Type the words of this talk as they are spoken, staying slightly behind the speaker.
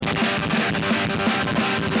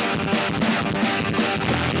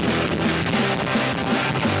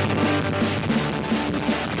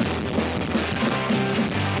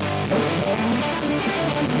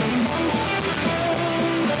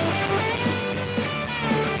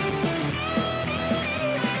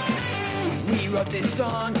wrote this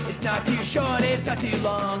song. It's not too short, it's not too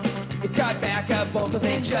long. It's got backup vocals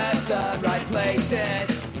in just the right places.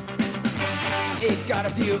 It's got a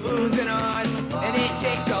few oohs and ahs, and it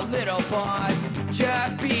takes a little pause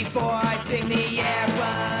just before I sing the air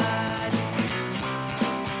one.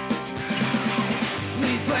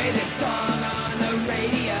 Please play this song on the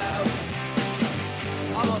radio.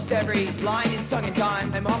 Almost every line is sung in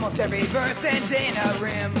time, and almost every verse ends in a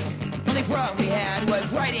rim. Only problem we had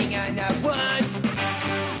was writing enough words.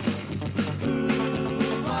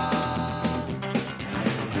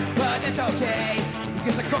 But that's okay,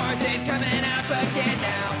 because the chorus is coming up again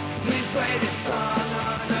now. Please play this song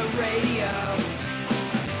on the radio.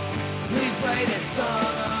 Please play this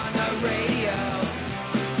song on the radio.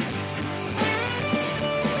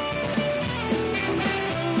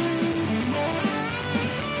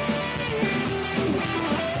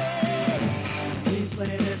 Please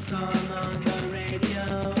play this song on the radio.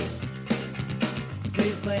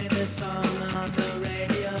 Please play this song on the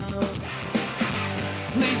radio.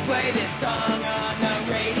 Please play this song on the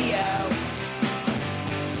radio.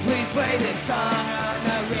 Please play this song on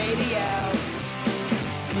the radio.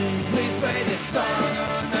 Please play this song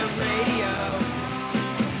on the radio.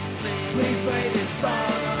 Please play this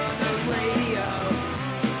song on the radio.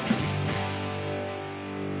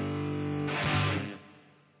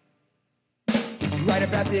 Right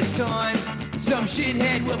about this time, some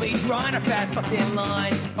shithead will be drawing a fat fucking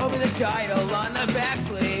line over the title on the back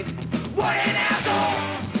sleeve. What an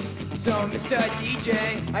asshole! So, Mr. DJ,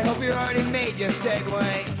 I hope you already made your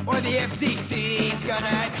segue, or the FCC's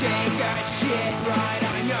gonna take a shit right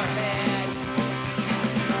on your head.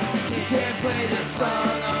 You can't play this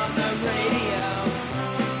song on the radio.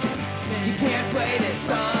 You can't play this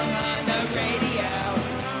song on the radio.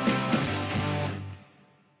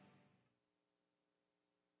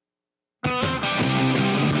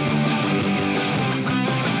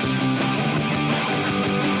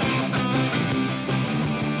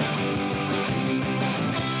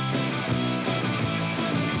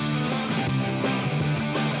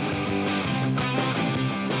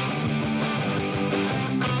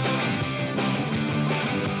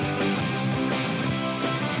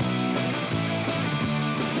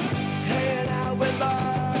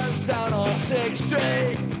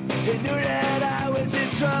 Straight. They knew that I was in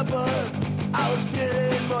trouble. I was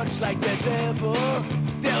feeling much like the devil.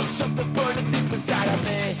 There was something burning deep inside of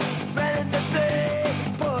me. Ran in the day,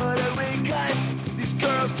 Puerto Ricans. These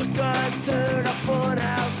girls took us to the fun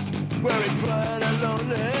house where we played a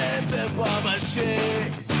lonely pinball machine.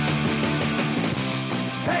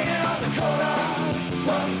 Hanging on the corner,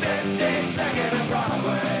 152nd and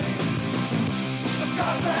Broadway. The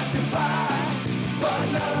cars passing by, but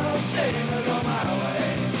none of them seem to go my way.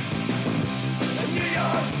 In New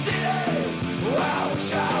York City, well, I wish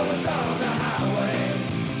I was on the highway.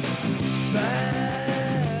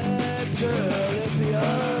 Back to Olympia.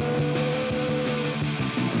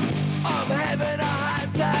 I'm having a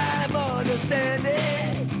hard time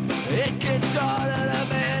understanding. It gets harder to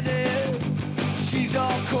manage. She's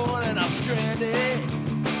all cool and I'm stranded.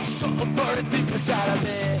 Something burning deep inside of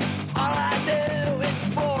me. All I do, it's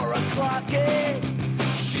 4 o'clock.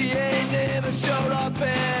 She ain't never showed up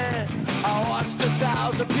and I watched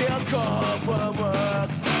 1,000 people come from work.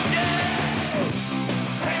 Yeah!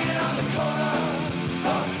 Hanging on the corner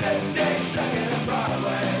of 52nd and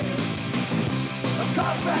Broadway. The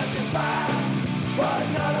cars passing by, but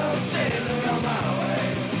none of them seem to go my way.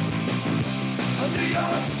 New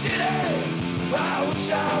York City, I wish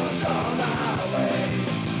I was on the highway.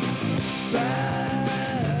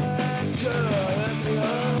 Back to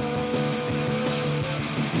Olympia.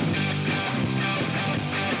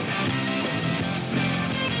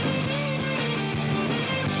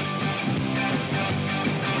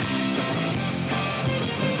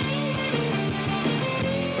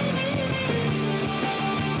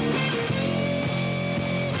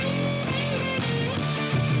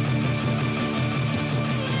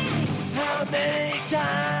 How many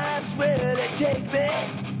times will it take me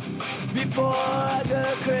before I go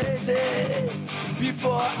crazy?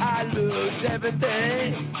 Before I lose everything?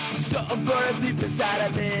 Something burning deep inside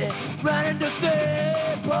of me. Running to the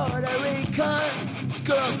Puerto Rican. These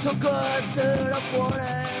girls took us to the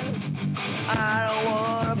forest. I don't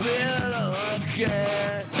wanna be alone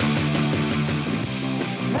again.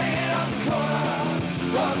 Hanging on the corner,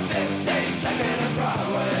 152nd and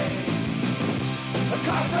Broadway. The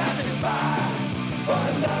cars passing by,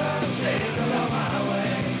 but none of them seem to go my way.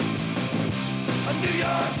 New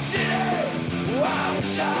York City, I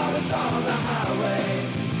wish I was on the highway.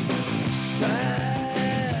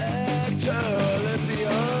 Back to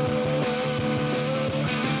Olympia.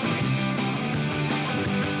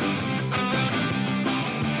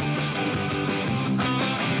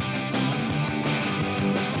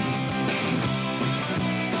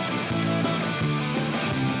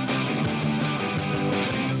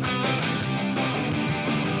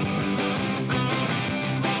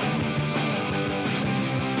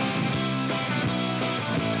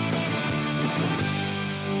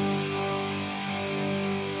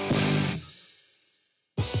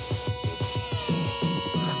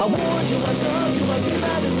 I warned you, I told you, I could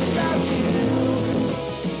not do without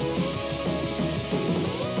you.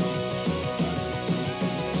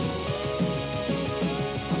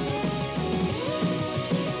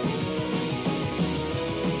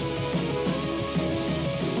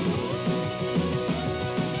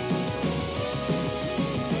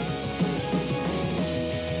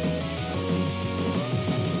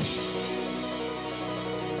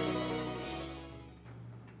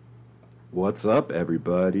 What's up,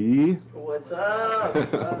 everybody? What's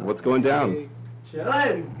up? What's going down?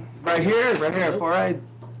 Chilling. Right here, Four Eyed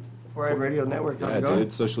Radio Network. How's Yeah, it going?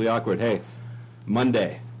 dude, socially awkward. Hey,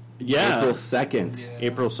 Monday, Yeah, April 2nd.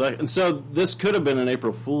 April 2nd. So this could have been an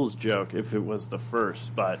April Fool's joke if it was the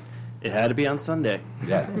first, but it had to be on Sunday.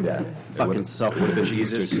 Yeah. Fucking Would have been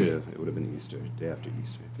Jesus. Easter too. It would have been Easter, day after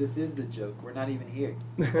Easter. This is the joke. We're not even here.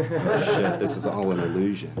 Shit, this is all an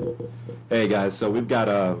illusion. Hey guys, so we've got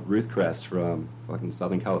Ruth Crest from fucking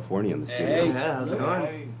Southern California in the studio. Yeah, how's it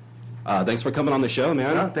going? Thanks for coming on the show,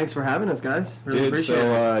 man. Yeah, thanks for having us, guys. Really Dude, appreciate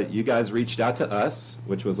so it. you guys reached out to us,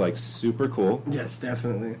 which was like super cool, Yes,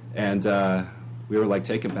 definitely. and we were like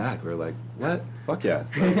taken back. We were like, "What? Fuck yeah!"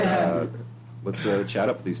 Like, let's chat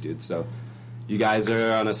up with these dudes. So, you guys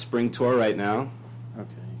are on a spring tour right now. Okay.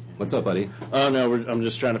 What's up, buddy? Oh no, I'm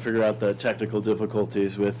just trying to figure out the technical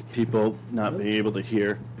difficulties with people not being able to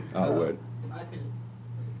hear. Oh, word. I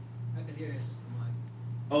could hear it, it's just the mic.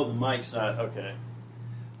 Oh, the mic's not okay.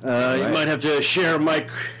 You Right. might have to share a mic.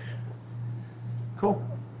 Cool.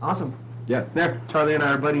 Awesome. Yeah. There, Charlie and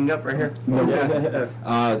I are budding up right here.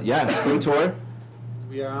 Yeah, spring tour.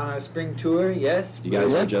 We are on our spring tour, yes. You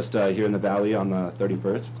guys were just here in the Valley on the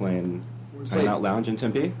 31st playing Time Out Lounge in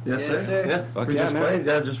Tempe. Yes, Yes, sir. sir. Yeah, Fuck we yeah, just man. played.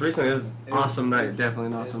 Yeah, just recently. It was It was- awesome night. Definitely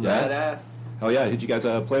an awesome Yeah. night. Badass. Hell yeah, who'd you guys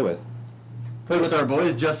play with? Played with our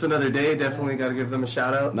boys. Just Another Day. Definitely got to give them a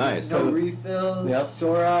shout out. Nice. No refills, Yep.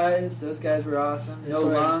 sore eyes. Those guys were awesome. Yeah, No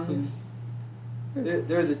Sore Eyes is lungs.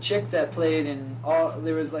 There was a chick that played in all.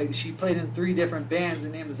 There was like she played in 3 different bands. Her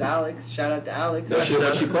name was Alex. Shout out to Alex. No shit,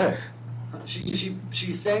 what'd she play?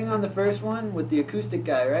 She sang on the first one with the acoustic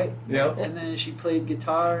guy, right? Yep. And then she played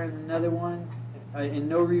guitar in another one in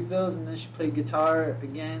No Refills, and then she played guitar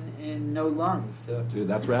again in No Lungs. So Dude,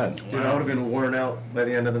 that's rad. Dude, I would have been worn out by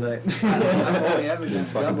the end of the night. I've only ever Dude, done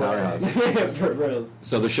fucking double. powerhouse. For reals.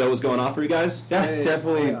 So the show was going off for you guys? Yeah, Yeah,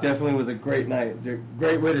 definitely, yeah. definitely was a great night.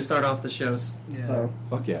 Great way to start off the shows. Yeah. So,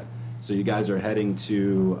 Fuck yeah. So you guys are heading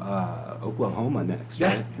to Oklahoma next,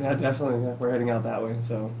 yeah, right? yeah, definitely. Yeah, we're heading out that way.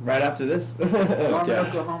 So, right after this, We're going Yeah. to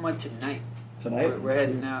Oklahoma tonight. tonight. We're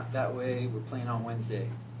heading out that way. We're playing on Wednesday.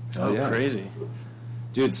 Oh, yeah. Crazy.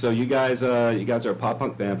 Dude, so you guys are a pop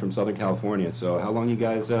punk band from Southern California. So how long you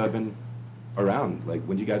guys been around? Like,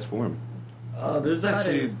 when did you guys form? There's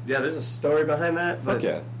actually, there's a story behind that. But Fuck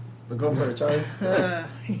yeah. But go for it, Charlie.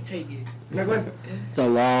 You take it. No, go ahead. It's a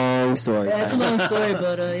long story. Yeah, it's a long story,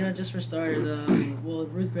 but just for starters, well,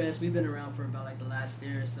 Ruth Crest, we've been around for about like the last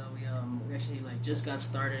year, so we actually like just got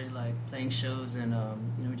started like playing shows, and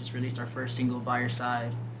we just released our first single, By Your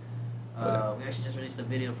Side. We actually just released a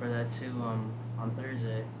video for that too on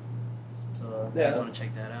Thursday, so if you guys want to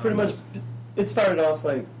check that out. Pretty much, it started off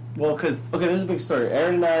like, well, because, okay, there's a big story.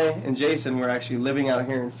 Aaron and I and Jason were actually living out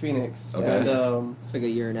here in Phoenix. Okay. And, It's like a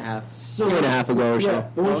year and a half. so Year and a half ago or so. Yeah,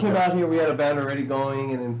 when we came out here, we had a band already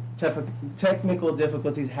going, and then technical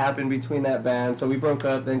difficulties happened between that band, so we broke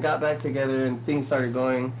up, then got back together, and things started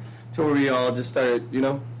going to where we all just started,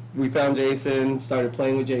 we found Jason, started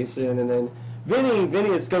playing with Jason, and then Vinny,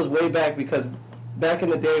 it goes way back, because back in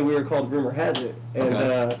the day, we were called Rumor Has It, and,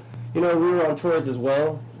 Okay. we were on tours as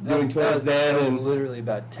well, doing tours then, That was and... literally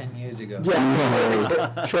about 10 years ago.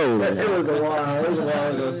 Yeah, True. it was a while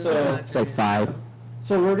ago, so... It's like 5.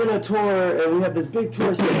 So we're gonna tour, and we have this big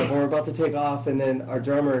tour set up, and we're about to take off, and then our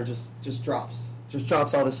drummer just drops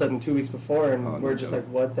all of a sudden 2 weeks before, and Oh, no we're just joke.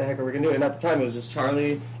 like, what the heck are we gonna do? And at the time, it was just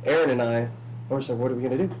Charlie, Aaron, and I. And we're just like, what are we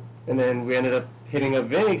gonna do? And then we ended up hitting up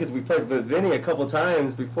Vinny, because we played with Vinny a couple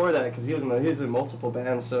times before that, because he was in multiple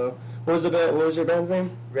bands. So what was your band's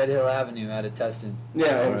name? Red Hill Avenue out of Tustin.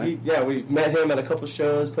 Yeah, and Alright. we met him at a couple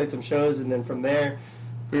shows, played some shows, and then from there,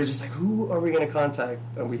 we were just like, who are we gonna contact?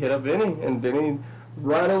 And we hit up Vinny, and Vinny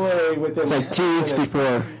right away within It's like 2 weeks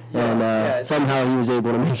before, and Yeah. somehow he was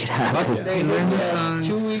able to make it happen. Yeah. They Learn the hit songs.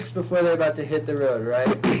 2 weeks before they're about to hit the road, right?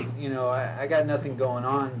 I got nothing going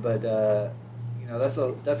on, but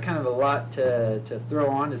that's kind of a lot to throw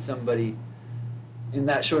onto somebody in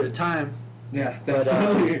that short of time. Yeah, But,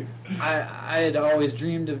 definitely. I had always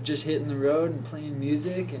dreamed of just hitting the road and playing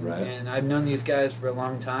music, and, Right. and I've known these guys for a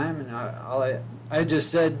long time, and I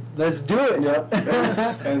just said, let's do it. Yep.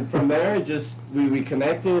 And from there, we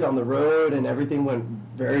connected on the road, and everything went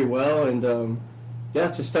very well. And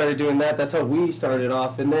just started doing that. That's how we started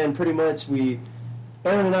off. And then pretty much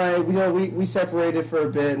Aaron and I, we separated for a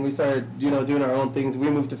bit, and we started, doing our own things. We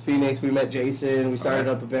moved to Phoenix. We met Jason. We started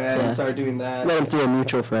up a band. Yeah. We started doing that. Met him through a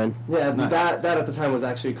mutual friend. Yeah, Nice. that at the time was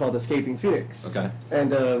actually called Escaping Phoenix. Okay.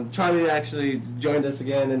 And Charlie actually joined us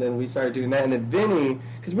again, and then we started doing that. And then Vinny,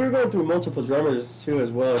 because we were going through multiple drummers too as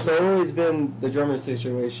well. It's always been the drummer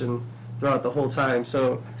situation throughout the whole time.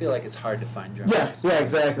 So I feel like it's hard to find drummers. yeah,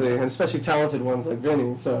 exactly, and especially talented ones like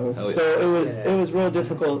Vinny. So Hell yeah. so it was real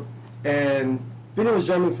difficult. And Vinny was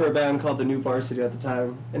drumming for a band called the New Varsity at the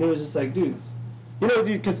time, and he was just like, dudes,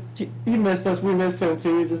 because he missed us, we missed him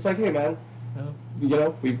too. He's just like, hey man, you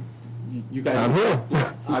guys. I'm here.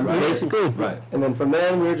 Yeah, I'm Right. here. Basically. Right. And then from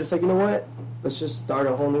then we were just like, you know what? Let's just start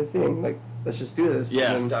a whole new thing. Like, let's just do this. Yeah.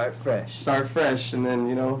 And then Start fresh. start fresh. And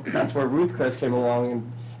then that's where Ruthcrest came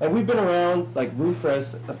along, and we've been around like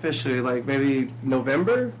Ruthcrest officially like maybe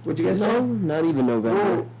November. Would you guys No, say? not even November.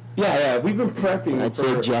 Well, yeah. We've been prepping. I'd for,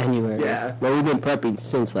 say January. Yeah. Well, we've been prepping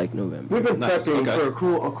since like November. We've been Nice, prepping okay.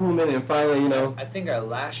 for a cool minute, and finally, I think our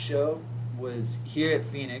last show was here at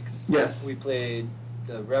Phoenix. Yes. We played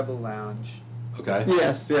the Rebel Lounge. Okay.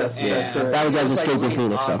 yes, that's And correct. That was as it Escaping late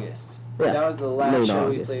Phoenix, though. August. Yeah. That was the last Late show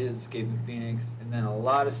we August. played as Escaping Phoenix, and then a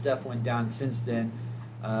lot of stuff went down since then.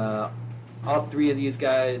 All three of these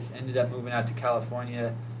guys ended up moving out to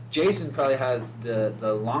California. Jason probably has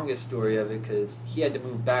the longest story of it because he had to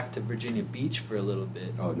move back to Virginia Beach for a little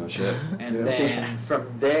bit. Oh, no shit. And Yeah. then from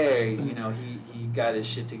there, he got his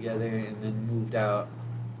shit together and then moved out.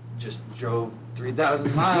 Just drove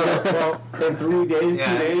 3,000 miles. Well, in 3 days,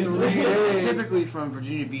 2 days, 3 days. Typically from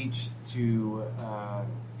Virginia Beach to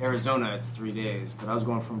Arizona, it's 3 days. But I was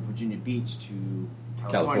going from Virginia Beach to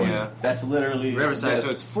California. That's literally Riverside, yes.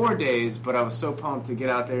 so it's 4 days, but I was so pumped to get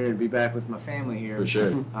out there and be back with my family here. For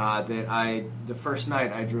sure. That the first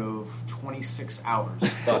night I drove 26 hours.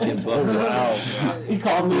 Fucking booked it. Wow. He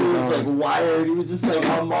called me. He was like wired. He was just like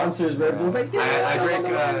on Monsters. Red Bull. Was like, dude, I drank,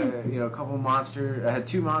 know. a couple Monster. I had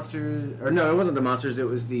 2 Monsters, or no, it wasn't the Monsters. It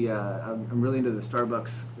was the. I'm really into the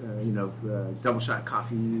Starbucks, double shot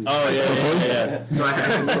coffee. Oh, yeah. So I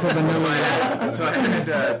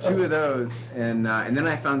had 2 of those, and then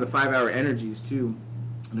I found the 5-hour energies too,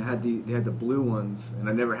 and they had the blue ones, and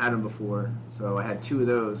I never had them before, so I had 2 of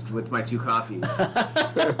those with my 2 coffees.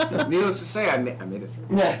 Needless to say, I made it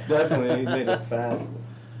through. Yeah, definitely. He made it fast.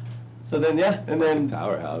 So then, and then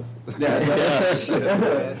Powerhouse. yeah.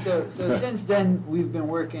 Yeah, so since then we've been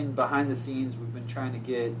working behind the scenes. We've been trying to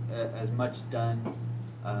get as much done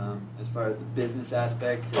as far as the business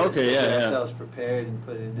aspect. To Okay, get yeah. ourselves prepared and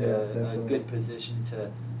put in Yes, a definitely. good position to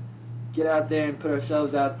get out there and put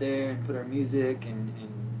ourselves out there and put our music and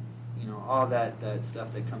all that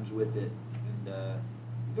stuff that comes with it. And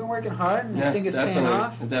we've been working hard, and I think it's paying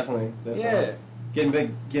off. It's definitely. Yeah. Been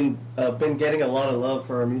getting a lot of love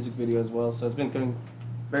for our music video as well. So it's been going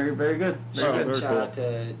very, very good. Very good. Very Shout cool. out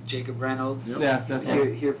to Jacob Reynolds. Yeah,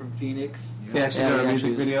 definitely. Here from Phoenix. He actually did our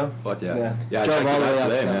music video. Fuck yeah. Yeah. Yeah, I Drove checked all it the way out out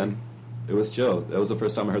today, to man. It was chill. That was the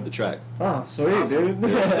first time I heard the track. Oh, sweet, dude.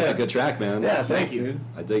 It's a good track, man. Yeah, thanks, dude.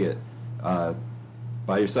 I dig it.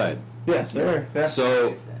 By your side. Yeah, sir. Yeah.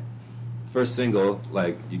 So, first single,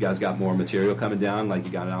 like, you guys got more material coming down? Like,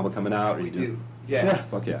 you got an album coming out? Or We you do. Yeah. Yeah.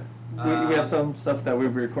 Fuck yeah. We have some stuff that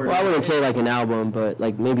we've recorded. Well, I wouldn't say like an album, but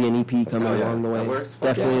like maybe an EP coming Oh, yeah. along the way. That works. Fuck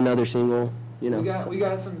Definitely yeah. another single. We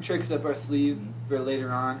got some tricks up our sleeve for later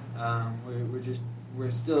on.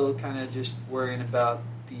 We're still kind of just worrying about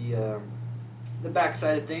the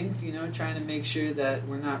backside of things, trying to make sure that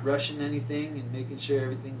we're not rushing anything and making sure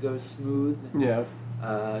everything goes smooth. And, Yeah.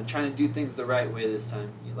 trying to do things the right way this time.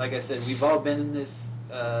 Like I said, we've all been in this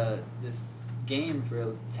game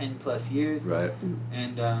for 10 plus years, Right.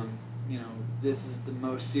 and this is the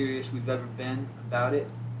most serious we've ever been about it.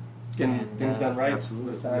 Getting And, things done right.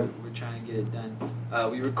 absolutely. This time. We're trying to get it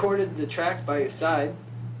done. We recorded the track By Your Side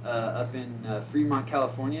up in Fremont,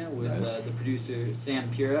 California with Nice. the producer Sam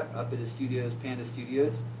Pura up at his studios, Panda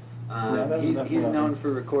Studios. Yeah, that was He's definitely known awesome.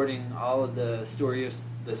 for recording all of the story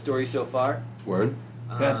so far. Word?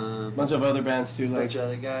 Yeah. Bunch of other bands too, like bunch of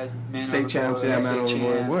other guys, Man State Champs, Overboard, yeah, Man State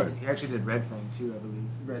Overboard. Champs, Word. He actually did Red Fang too, I believe.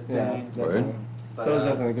 Red yeah. Fang. Definitely. Word. But, So it was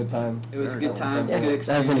definitely a good time. It was a good time, Yeah, good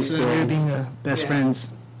that was an experience. experience. best Yeah. friends.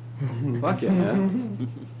 Fuck yeah, man.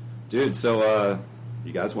 Dude, so,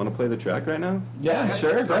 you guys want to play the track right now? Yeah,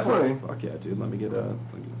 sure, definitely. Fuck yeah, dude. Let me get the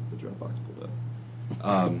Dropbox pulled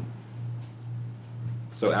up.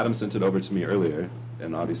 So Adam sent it over to me earlier,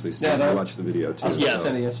 and obviously Steve, Yeah, you watched the video too. I was supposed to Yes.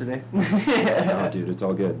 send it yesterday. No, dude, it's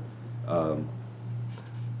all good.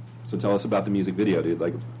 So tell us about the music video, dude.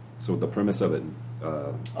 Like, so the premise of it.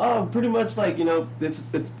 Oh, pretty much like, you know, it's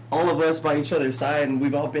all of us by each other's side, and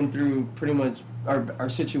we've all been through pretty much our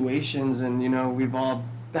situations, and, you know, we've all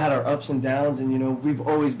had our ups and downs, and, you know, we've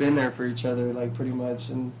always been there for each other, like, pretty much.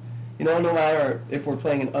 And, you know, no matter if we're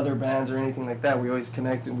playing in other bands or anything like that, we always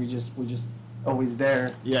connect, and we just always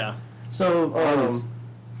there. Yeah. So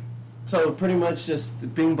so pretty much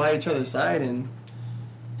just being by each other's side, and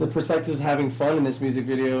the perspective of having fun in this music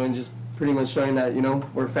video, and just pretty much showing that, you know,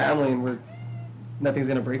 we're family, and nothing's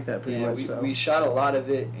gonna break that pretty much. We shot a lot of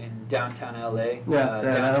it in downtown LA. Yeah, that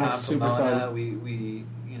downtown was super Pomona. fun. We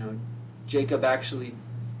you know, Jacob actually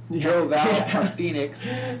drove out from Phoenix,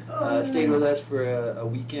 stayed with us for a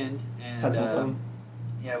weekend, and had some fun.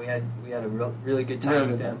 Yeah, we had a really good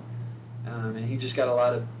time with him. And he just got a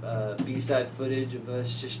lot of B-side footage of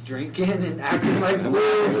us just drinking and acting like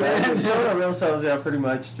fools, man. Showing our real selves, yeah, pretty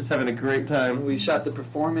much, just having a great time. We shot the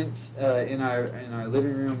performance in our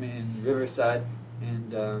living room in Riverside,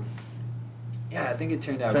 and yeah, I think it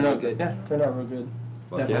turned out really good. Yeah, turned out real good.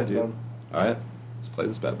 Fuck Definitely yeah, dude. fun. All right, let's play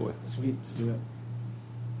this bad boy. Sweet, let's do it.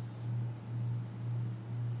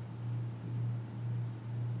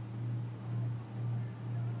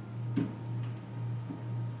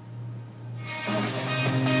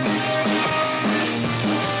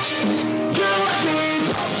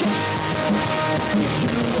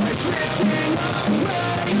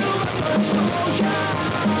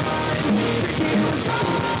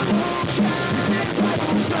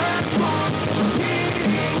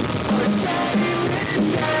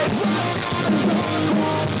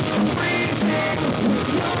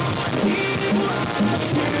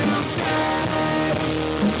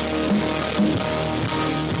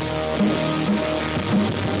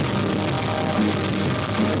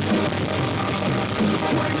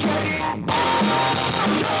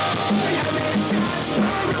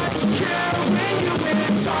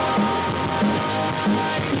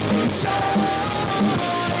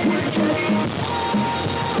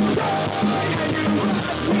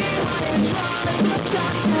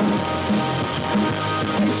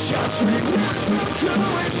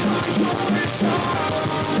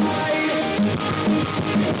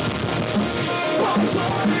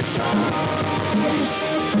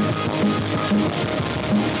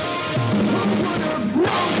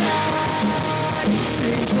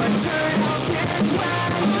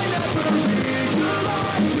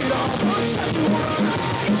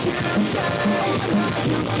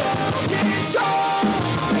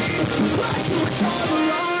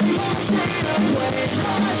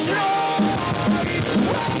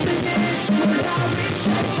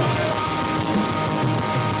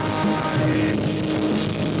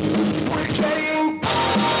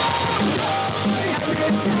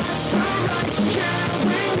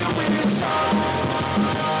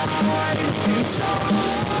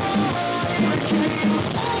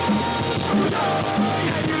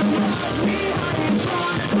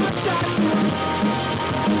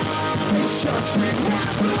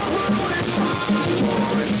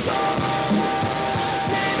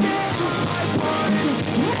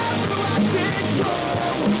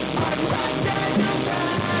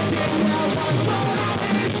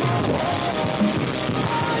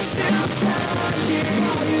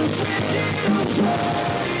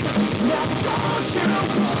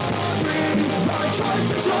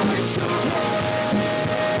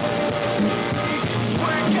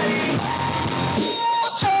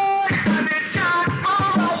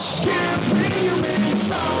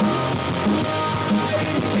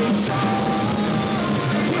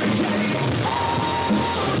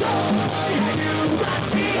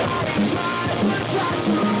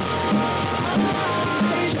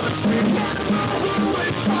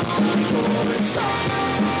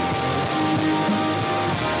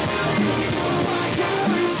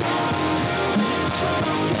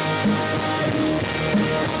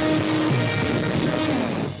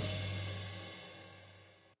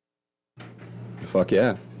 Fuck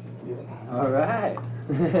yeah. All right.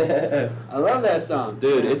 I love that song.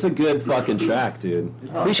 Dude, it's a good fucking track, dude.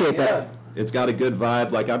 Appreciate that. It's got a good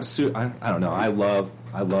vibe. Like, I don't know. I love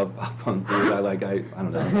pop punk, dude. I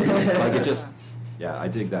don't know. Like, it just, yeah, I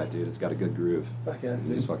dig that, dude. It's got a good groove. Fuck yeah.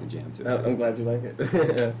 You just fucking jam to it. I'm glad you like it.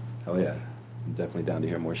 Hell yeah. I'm definitely down to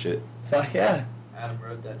hear more shit. Fuck yeah. Adam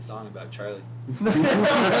wrote that song about Charlie. His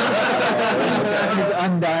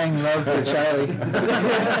undying love for Charlie.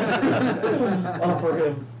 All for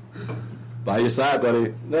him. By your side,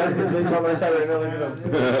 buddy. No, he's by my side right now. Look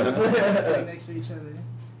at him. Sitting next to each other.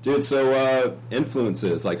 Dude, so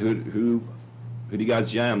influences, like who do you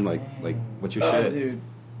guys jam? Like what's your shit? Dude.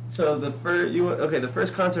 So the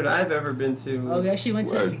first concert I've ever been to. Oh, we actually went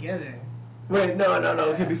to it Word. together. Wait, no.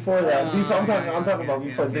 Okay, before that. I'm talking about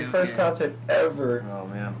before the first concert ever. Oh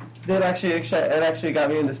man. It actually got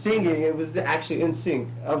me into singing. It was actually in sync.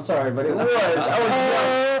 I'm sorry, but it was.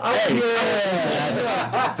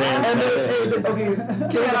 Okay,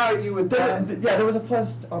 Can't argue with that. yeah, there was a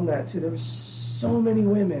plus on that too. There were so many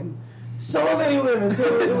women, so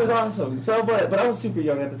it was awesome. So, but I was super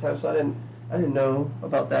young at the time, so I didn't know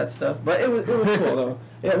about that stuff. But it was cool though.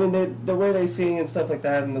 Yeah, I mean, the way they sing and stuff like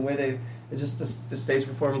that, and the way it's just the stage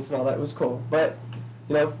performance and all that was cool. But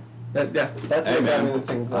you know. That's Hey what got me man, into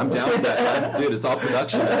singing. I'm down with that, dude. It's all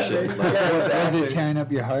production and shit. Like, Yeah, Was exactly. it tearing up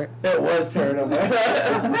your heart? It was tearing up my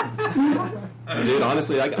dude,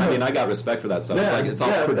 honestly, I got respect for that stuff. Yeah, It's all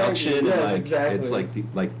yeah, production thank you. and Yes, like exactly. it's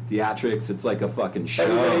like theatrics. It's like a fucking show.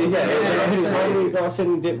 Everybody's all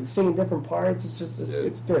singing different parts. It's just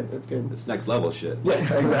it's good. It's good. It's next level shit. Yeah,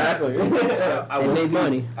 exactly. They made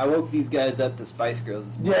money. I woke these guys up to Spice Girls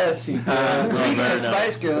this morning. Yes, he did. Speaking of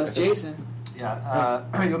Spice Girls, Jason. Yeah.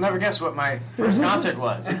 You'll never guess what my first concert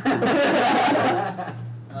was. Spice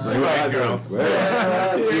Girls. That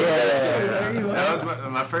was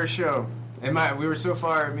my first show. And we were so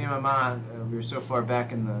far. Me and my mom. We were so far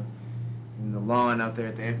back in the lawn out there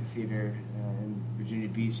at the amphitheater in Virginia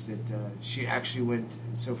Beach that she actually went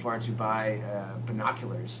so far to buy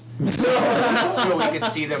binoculars so we could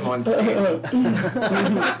see them on stage.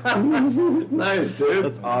 Nice, dude.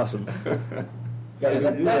 That's awesome.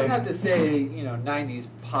 That's not to say, 90s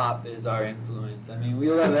pop is our influence. I mean, we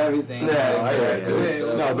love everything.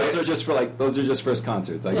 No, those are just first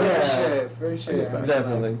concerts. I get it. For sure.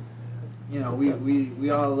 Definitely. We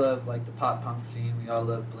all love like the pop punk scene. We all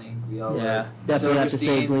love Blink. We all love definitely have to say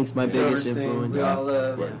Silverstein. Blink's my biggest Silverstein. influence. We all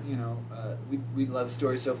love, Right. we love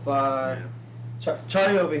Story So Far.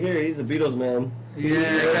 Charlie over here, he's a Beatles man.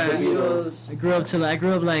 Yeah, The Beatles. I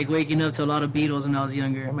grew up like waking up to a lot of Beatles when I was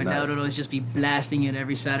younger. My dad would always just be blasting it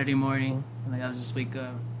every Saturday morning. Like I would just wake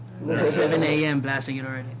up like 7 a.m. blasting it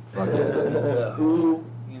already. The Who.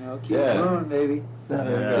 Keep it going, baby.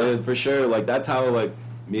 Dude, for sure. Like that's how like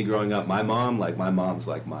me growing up. My mom's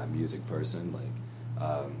like my music person. Like,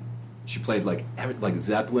 she played like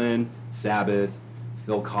Zeppelin, Sabbath,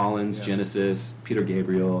 Phil Collins, Genesis, Peter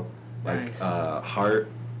Gabriel, like Nice. Heart,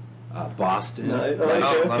 Boston.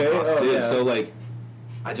 Okay. Dude, yeah. so like,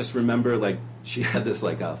 I just remember like she had this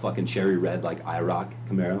like fucking cherry red like IROC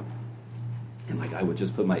Camaro, and like I would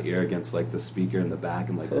just put my ear against like the speaker in the back,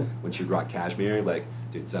 and like when she'd rock Cashmere, like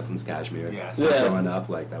dude, Zeppelin's Cashmere. Yes. Yes. Growing up,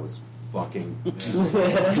 like that was fucking.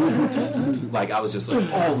 Like I was just like,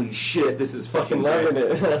 holy shit, this is fucking loving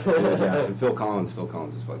great. it. Yeah, and Phil Collins is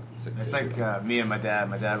fucking sick. It's too. like me and my dad.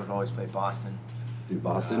 My dad would always play Boston. Dude,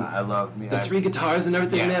 Boston. I love me. The three guitars and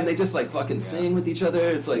everything, Yes. man. They just like fucking sing with each other.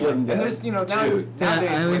 It's like, And there's Dude. nowadays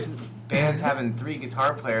I always- with bands having three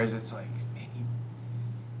guitar players, it's like maybe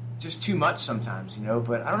just too much sometimes,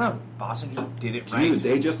 But I don't know. Boston just did it right. dude,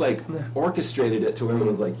 they just like orchestrated it to where it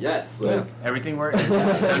was like, yes, like Everything worked.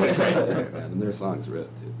 man, and their songs rip,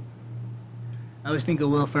 dude. I always think of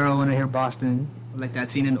Will Ferrell when I hear Boston, like that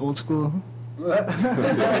scene in Old School.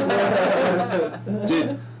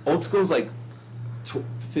 Dude, Old School's like 10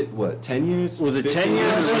 years? Was it 10 15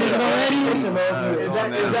 years? Is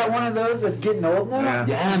that one of those that's getting old now? Yeah.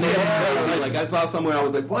 Yeah, man, it's crazy. Like I saw somewhere, I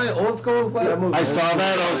was like, what? Old School? What? I saw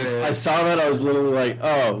that. I was literally like,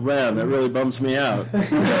 oh man, that really bums me out.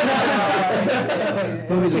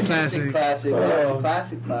 Movie's a classic. Classic. Yeah, it's a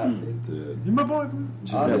classic. Dude. You're my boy.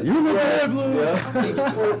 You're my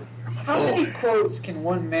bad How many quotes can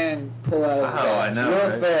one man pull out of his Oh, I ass? know, Will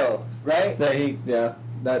right? Ferrell, right?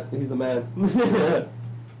 He's the man.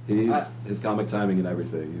 His comic timing and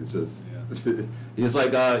everything. He's just, he's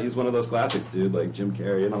like, he's one of those classics, dude. Like Jim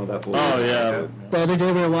Carrey and all that. Oh, yeah. The other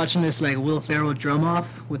day we were watching this like Will Ferrell drum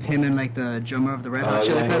off with him and like the drummer of the Red Hot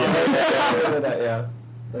Chili Peppers. Yeah,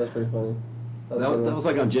 that was pretty funny. That was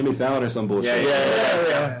like on Jimmy Fallon or some bullshit.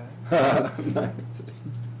 Yeah. Nice.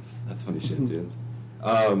 That's funny shit, dude.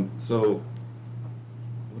 So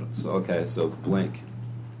Blink.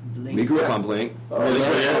 We grew up on Blink. Really,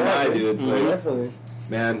 dude. It's like, Definitely.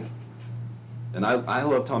 man, and I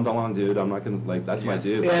love Tom DeLonge, dude. I'm not gonna like that's my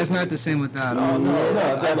dude. Yeah, it's not the same without No, him. I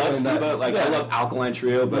definitely love Scuba. not. Like I love Alkaline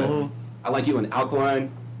Trio, but I like you in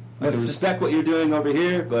Alkaline. I That's can respect what you're doing over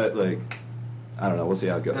here, but like, I don't know. We'll see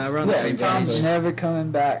how it goes. We're on the same exactly. page. Never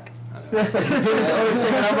coming back. I'm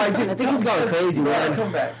like, dude, I think he's gone crazy, man.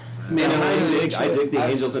 Come back. Man, and I dig the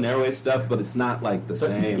Angels and Airways stuff, but it's not like the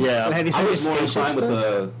same. Yeah. Have you I seen was his more spaceship inclined with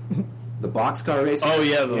stuff? the boxcar racing. Oh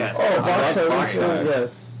yeah. Yes. Oh, I love Boxcar. Boxcar.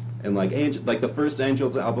 Yes. And like Angel, like the first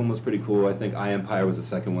Angels album was pretty cool. I think I Empire was the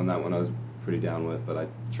second one. That one I was pretty down with, but I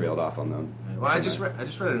trailed off on them. Well, I just read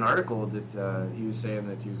an article that he was saying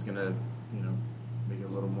that he was gonna, make it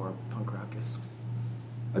a little more punk rockish.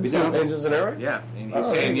 I'd be down. Angels in Air? Yeah, and he was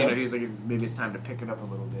saying, he was like, maybe it's time to pick it up a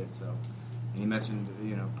little bit. So, and he mentioned,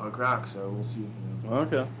 punk rock. So we'll see.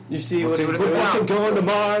 Okay. You see We'll what see he's what it's doing? about. Going to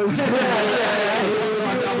Mars.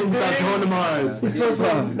 Going to Mars. He's supposed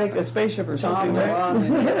to make a spaceship or something, right? All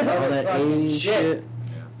that 80s shit.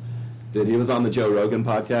 Dude, he was on the Joe Rogan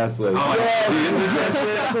podcast. Like,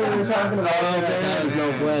 That's what we were talking about. That was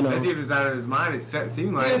no bueno. That dude was out of his mind. It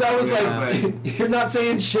seemed like. dude, I was like, you're not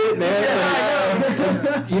saying shit, man.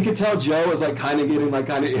 Like, you could tell Joe was like kind of getting like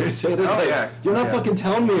kind of irritated. Oh, like, yeah. You're not fucking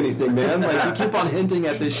telling me anything, man. Like, you keep on hinting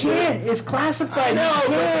at this shit. It's classified. No,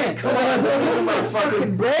 come on, don't give him a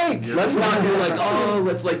fucking break. Let's not be like,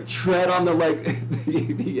 let's like tread on the like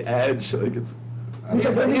the edge. Like it's. He's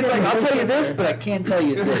like, I'll tell you this, but I can't tell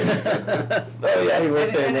you this. Oh yeah, he was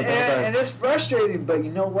saying that. And it's frustrating, but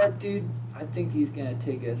you know what, dude? I think he's gonna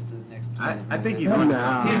take us to the next planet. I think he's No, on no.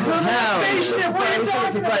 something. He's building a spaceship. What are you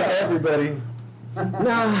talking Surprise about? to everybody. No,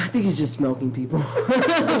 I think he's just smoking people. For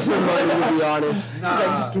money, to be honest. Nah, He's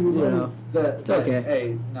like, just give me money. It's okay.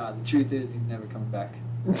 Hey, no, the truth is he's never coming back.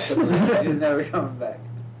 He's never coming back.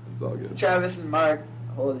 It's all good. Travis and Mark,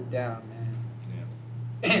 hold it down, man.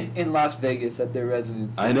 In Las Vegas at their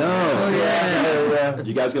residence. I know. Oh, yeah.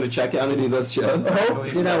 You guys gonna check out any of those shows?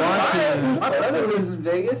 Dude, I want to. My brother lives in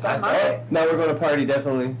Vegas. I might. Now we're going to party,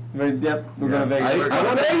 definitely. We're going to I Vegas.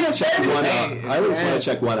 want to check one out. I always want to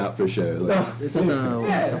check one out for sure. Like, It's in the.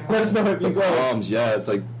 Yeah. Let us know if you the go. Palms, yeah, it's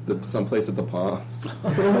like someplace at the Palms.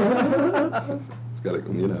 It's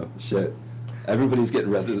gotta, shit. Everybody's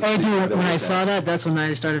getting residency. Hey, dude, when I saw that, that's when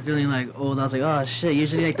I started feeling like old. I was like, oh shit.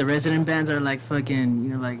 Usually, like the resident bands are like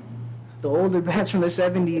fucking, like the older bands from the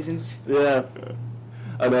 '70s and. Yeah.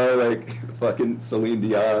 I know, like fucking Celine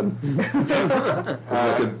Dion,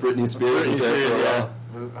 fucking Britney Spears was there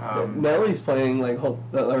for a while. Nelly's playing like or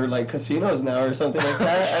like casinos now or something like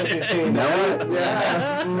that. I've been seeing that.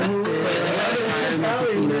 Yeah.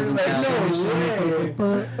 Casinos and stuff.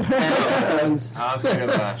 I was thinking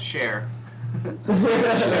of Cher.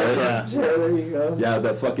 Yeah, there you go. Yeah,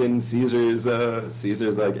 the fucking Caesars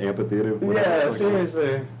like amphitheater. Yeah,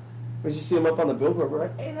 seriously. When you see him up on the billboard, we're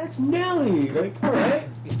like, hey, that's Nelly. Like, all right.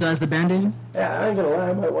 He still has the band-aid? Yeah, I ain't gonna lie,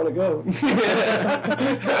 I might want to go.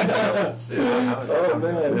 Oh,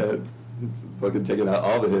 man. Yeah, fucking taking out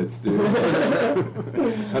all the hits, dude.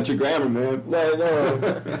 Country grammar, man.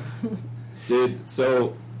 No. Dude,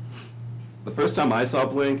 so the first time I saw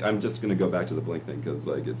Blink, I'm just gonna go back to the Blink thing because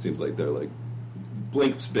like it seems like they're like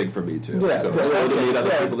Blink's big for me too. Yeah, so it's cool to meet other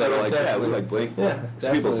yeah, people that are like, yeah, we definitely. like Blink. Yeah,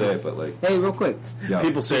 Some people definitely. say it, but like, Hey, real quick. yeah.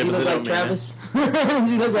 People say Does it, he but look they like don't mean it. Travis? Does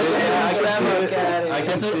he look like Yeah, I can Travis? see it. I can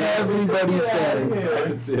That's what see it. everybody says. I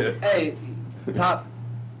can see it. Hey,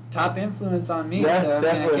 top influence on me. Yeah, so I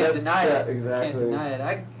definitely. can't deny Yeah, it. exactly. Can't deny it.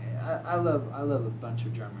 I love a bunch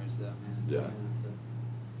of drummers though, man. Yeah. So,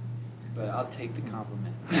 but I'll take the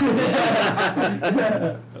compliment. Oh,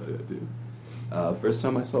 yeah, dude. First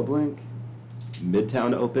time I saw Blink,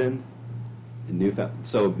 Midtown opened in Newfound.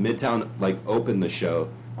 So Midtown like opened the show.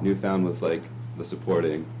 Newfound was like the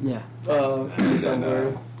supporting, Yeah. Oh, and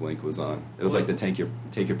then Blink was on. It was like the take your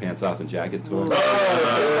pants off and jacket tour.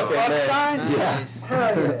 Fuck sign? Nice.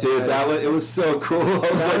 Dude, it was so cool. I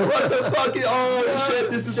was like, what the fuck? Oh shit,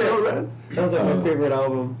 this is so rad. That was like my favorite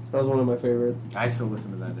album. That was one of my favorites. I still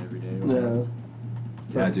listen to that every day. Yeah.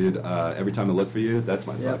 Yeah, dude. Every time I look for you, that's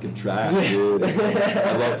my Yep. fucking track, dude.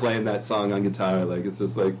 I love playing that song on guitar. Like it's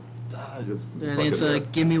just like, just. I think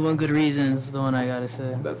it's Give Me One Good Reason is the one I gotta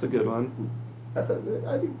say. That's a good one. I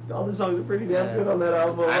think all the songs are pretty damn good on that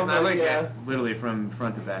album. I like yeah. that literally from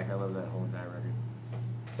front to back. I love that whole entire record.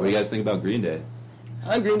 What do you guys think about Green Day?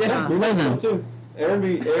 I like Green Day. Green Day's cool too.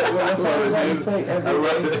 What song is that you play every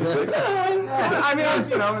day? I mean,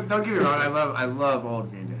 don't get me wrong. I love old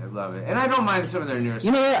Green Day. I love it, and I don't mind some of their newer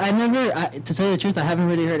You know what? To tell you the truth, I haven't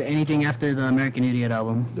really heard anything after the American Idiot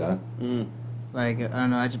album. Yeah. Like, I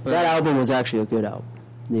don't know. I just. That album was actually a good album.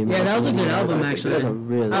 Yeah, that was a good album, actually. That was a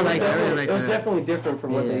really I like good that. I really album. like It was that. definitely different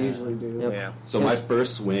from what they Yeah. usually do. Yep. Yeah. So my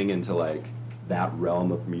first swing into like that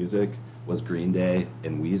realm of music was Green Day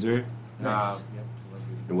and Weezer. Yep.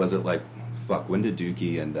 And was it like, fuck? When did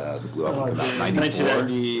Dookie and the Blue Album come out? 94.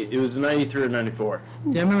 1990. It was 93 or 94.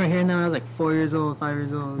 Yeah, I remember hearing that when I was like 4 years old, 5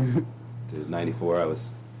 years old. Dude, 94. I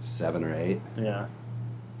was 7 or 8, Yeah.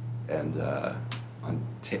 and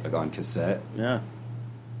on cassette. Yeah.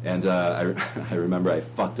 And I remember I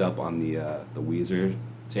fucked up on the Weezer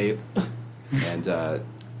tape, and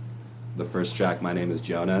the first track, My Name Is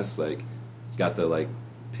Jonas, like it's got the like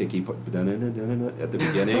picky part at the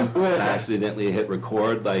beginning. I accidentally hit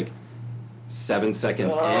record like 7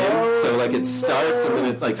 seconds in, so like it starts and then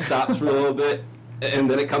it like stops for a little bit, and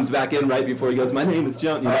then it comes back in right before he goes, "My name is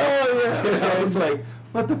Jonas." You know? I was like,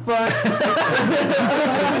 what the fuck?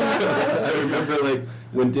 I remember like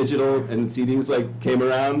when digital and CDs like came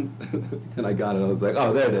around, and I got it. I was like,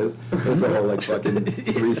 oh, there it is. There's the whole like fucking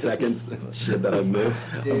 3 seconds shit that I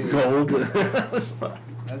missed of gold.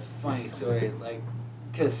 That's a funny story. Like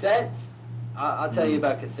cassettes, I'll tell you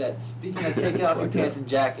about cassettes. Speaking of taking off your pants and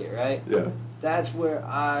jacket, right? Yeah. That's where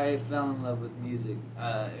I fell in love with music.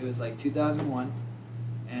 It was like 2001.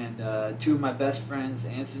 And two of my best friends,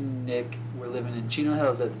 Anson and Nick, were living in Chino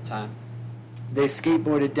Hills at the time. They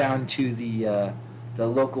skateboarded down to the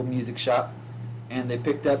local music shop, and they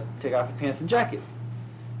picked up Take Off Your Pants and Jacket.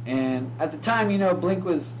 And at the time, you know, Blink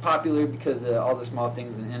was popular because of all the small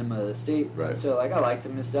things in Enema of the State. Right. So, like, I liked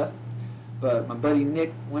them and stuff. But my buddy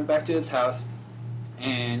Nick went back to his house,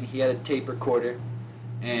 and he had a tape recorder,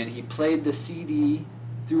 and he played the CD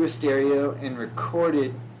through a stereo and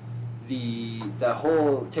recorded the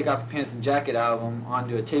whole Take Off Your Pants and Jacket album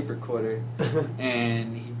onto a tape recorder,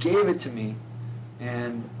 and he gave it to me.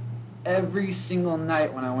 And every single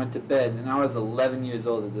night when I went to bed, and I was 11 years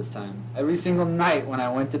old at this time, every single night when I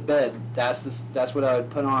went to bed, that's what I would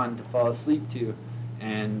put on to fall asleep to.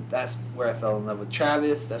 And that's where I fell in love with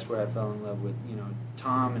Travis. That's where I fell in love with, you know,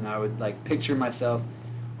 Tom. And I would like picture myself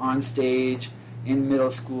on stage in middle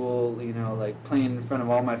school, you know, like playing in front of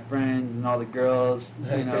all my friends and all the girls,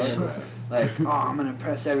 you know, like, oh, I'm gonna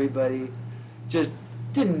impress everybody. Just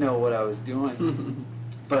didn't know what I was doing.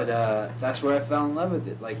 But that's where I fell in love with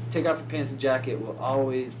it. Like, Take Off Your Pants and Jacket will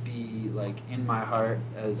always be like in my heart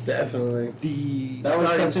as definitely the that was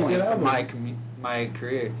starting such a point good for album. my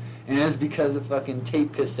career. And it's because of fucking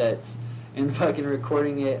tape cassettes and fucking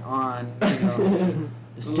recording it on, you know,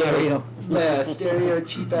 stereo. Yeah, stereo,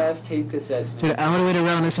 cheap ass tape cassettes, man. Dude, I would wait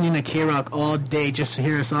around listening to K-Rock all day just to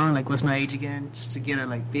hear a song, like What's My Age Again, just to get it,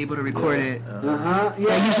 like, be able to record it. Yeah.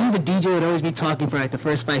 Yeah, usually the DJ would always be talking for, like, the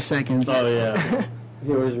first 5 seconds. Oh, yeah.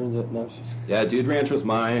 He always ruins it. No, Yeah, Dude Ranch was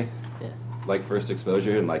my like first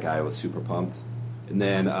exposure, and like I was super pumped. And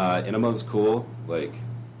then Enema was cool. Like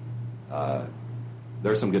there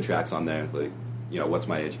are some good tracks on there. Like, you know, What's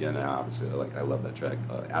My Age Again? And obviously, like I love that track.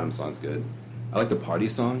 Adam's song's good. I like the party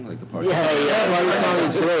song. Like the party. Yeah, party song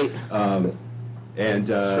is great. And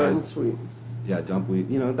short and sweet. Yeah, Dumpweed.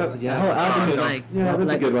 You know that. Yeah, The whole album is good. like, Yeah,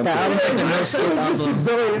 that's a good one. The too. album's like the no skip album. It just keeps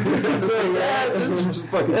going. Yeah, there's just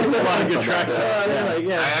fucking There's a lot of good tracks.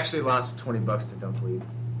 I actually lost $20 to Dumpweed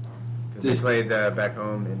because they played back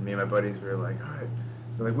home, and me and my buddies were like, all right.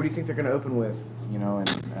 They're like, what do you think they're gonna open with? You know,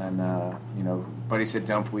 and you know, buddy said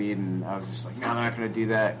Dumpweed, and I was just like, no, they're not gonna do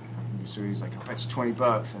that. So he's like, I'll bet you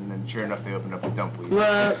 $20, and then sure enough, they opened up with Dumpweed.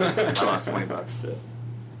 I lost $20.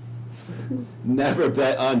 Never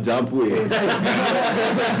bet on Dumpweed. It's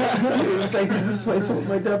like, where's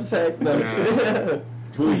my dump sack? No,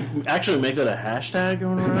 Can we actually make that a hashtag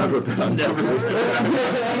going around? Never bet on Dumpweed.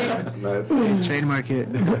 Nice. Trademark it.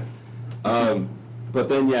 But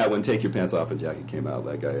then, yeah, when Take Your Pants Off and Jacket came out,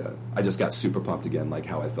 like I just got super pumped again, like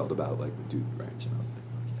how I felt about like the Dude Ranch, and I was like,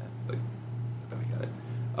 fuck yeah, like I got it.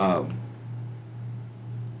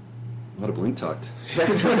 A lot of Blink talked.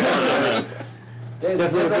 There's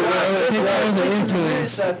a lot of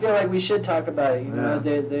influence. I feel like we should talk about it. You know,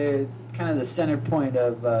 they're kind of the center point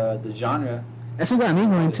of the genre. That's what got me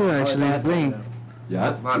going too, actually, is Blink.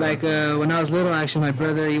 Yeah. Like, when I was little, actually, my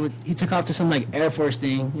brother, he took off to some, like, Air Force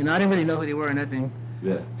thing. You know, I didn't really know who they were or nothing.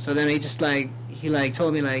 Yeah. So then he just, like,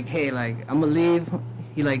 told me, like, hey, like, I'm gonna leave.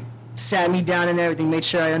 He, like, sat me down and everything, made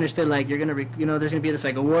sure I understood, like, you're gonna, you know, there's gonna be this,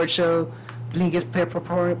 like, award show. Blink is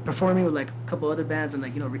performing with, like, a couple other bands and,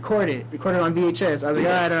 like, you know, record it on VHS. I was like,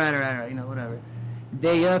 all right, you know, whatever.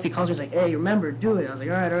 Day of, he calls me, he's like, hey, remember, do it. I was like,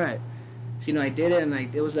 all right. So, you know, I did it, and,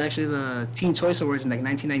 like, it was actually the Teen Choice Awards in, like,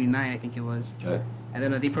 1999, I think it was. Okay. And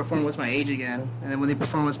then they performed What's My Age Again. And then when they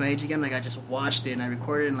performed What's My Age Again, like, I just watched it and I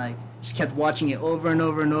recorded it and, like, just kept watching it over and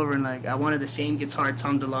over and over. And, like, I wanted the same guitar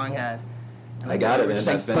Tom DeLonge had. And, I got it, man. Just,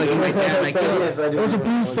 That like, Fender. fucking like that. Like, yo, Yes, I do it was a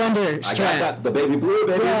remember Blue that. Thunder I got Strat. that, the baby blue,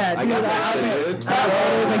 baby. Yeah, I dude, got I that was shit, like, dude. I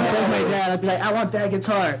always, like, beg my dad. I'd be like, I want that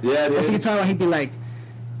guitar. Yeah, dude. That's the guitar one. He'd be like,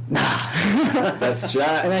 nah. That's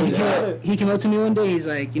Strat. And then Yeah. he came up to me one day. He's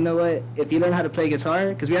like, you know what? If you learn how to play guitar,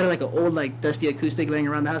 because we had like an old like dusty acoustic laying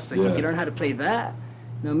around the house. Like, Yeah. if you learn how to play that,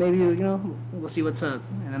 you know, maybe we'll see what's up.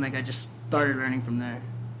 And then like I just started learning from there.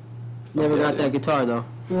 Never got that guitar though.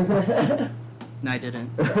 No, I didn't.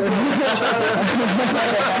 I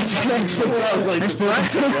was like,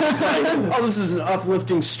 oh, this is an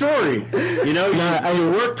uplifting story. You know, you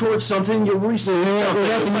work towards something, you reach something.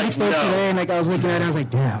 The music store today, and like I was looking at it, I was like,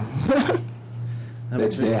 damn.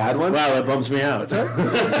 They had one? Wow, that bums me out. They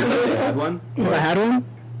had one? I had one?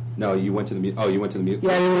 No, you went to the you went to the music.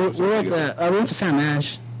 Yeah, we went to Sam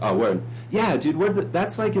Ash. Oh, word. Yeah, dude,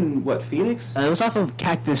 that's like in, what, Phoenix? It was off of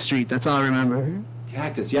Cactus Street, that's all I remember.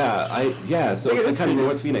 Cactus, yeah. So it's like kind of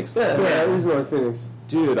North Phoenix. Yeah, it is North Phoenix.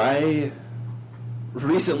 Dude, I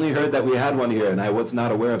recently heard that we had one here, and I was not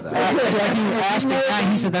aware of that. I asked the guy,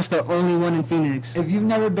 he said that's the only one in Phoenix. If you've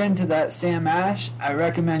never been to that Sam Ash, I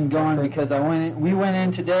recommend going because we went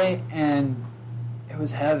in today and it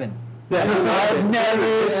was heaven. Yeah, I've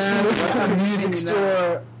never seen a music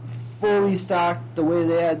store fully stocked the way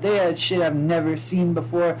they had shit I've never seen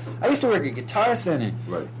before. I used to work at Guitar Center,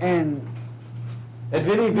 Right. And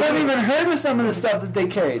Vinny never even heard of some of the stuff that they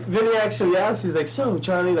carried. Vinny actually asked, he's like, so,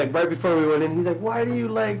 Charlie, like, right before we went in, he's like, why do you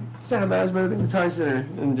like Sam Ash better than Guitar Center?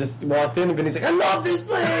 And just walked in, and Vinny's like, I love this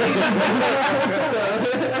place!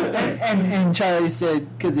 and Charlie said,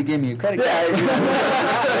 because they gave me a credit card. Yeah,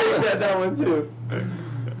 exactly. He got that one, too.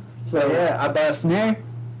 So, yeah, I bought a snare.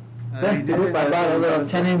 I bought a little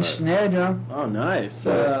 10-inch snare drum. Oh, nice.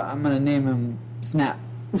 So I'm going to name him Snap.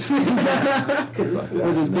 With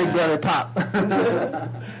his big brother Pop. And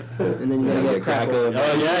then you gotta get Crackle.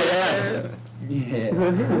 Oh, Yeah.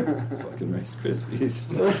 Fucking Rice Krispies.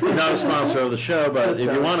 Not a sponsor of the show, but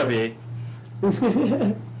if you want to be.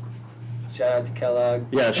 Shout out to Kellogg.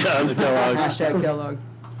 Yeah, shout out to Kellogg's. Hashtag Kellogg.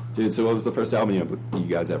 Dude, so what was the first album you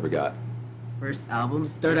guys ever got? First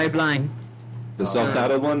album, Third Eye Blind. The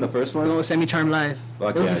self-titled one, the first one? No, Semi-Charmed Life.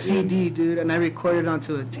 Fuck it was yeah, a CD, dude, and I recorded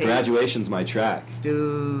onto a tape. Graduation's my track.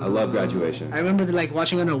 Dude. I love Graduation. I remember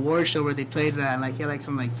watching an award show where they played that, and he had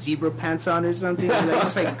some zebra pants on or something, and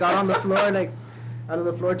just got on the floor, out of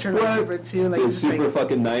the floor, turned on zebra too, and Dude, just super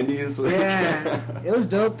fucking 90s. Yeah, it was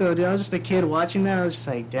dope though, dude. I was just a kid watching that. I was just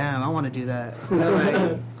like, damn, I want to do that. You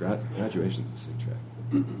know, Graduation's a sick track.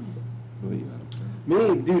 What are you on?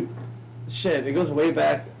 Me, dude, shit, it goes way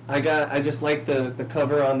back. I just like the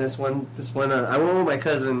cover on this one. I went with my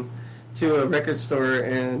cousin to a record store,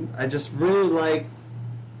 and I just really liked.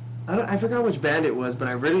 I forgot which band it was, but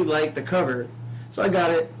I really liked the cover, so I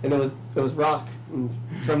got it, and it was rock. And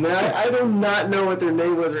from there, I do not know what their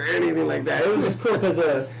name was or anything like that. It was just cool because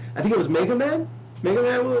I think it was Mega Man. Mega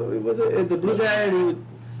Man was it the blue guy? And he would,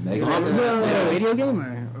 Mega Man? a video game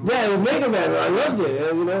or? Yeah, it was Mega Man. I loved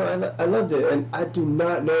it. And, I loved it. And I do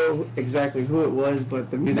not know exactly who it was, but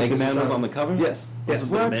the music. Mega Man was on the cover? Yes.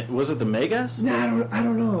 Was it the Megas? No, I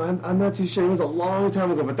don't know. I'm not too sure. It was a long time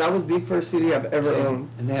ago, but that was the first CD I've ever owned.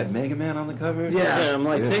 And they had Mega Man on the cover? Yeah. I'm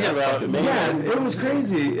thinking about Mega Man. It was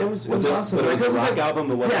crazy. It was awesome. But it was a rock album?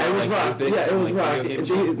 Yeah, it was rock. Yeah, it was rock.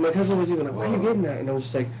 My cousin was even like, why are you getting that? And I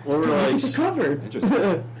was just like, dude, look at the cover. Interesting.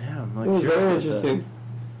 It was very interesting.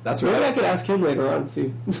 That's Maybe right. I could ask him later on and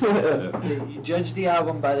see. So you judge the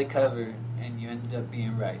album by the cover, and you ended up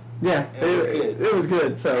being right. Yeah, It was good. It was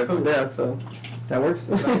good. So yeah, so that works.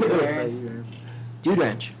 Dude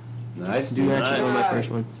Ranch. Nice, Dude Ranch was one of my first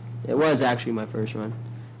ones. It was actually my first one.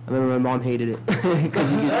 I remember my mom hated it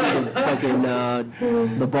because you could see the fucking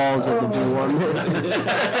the balls of the blue one.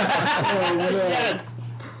 Yes.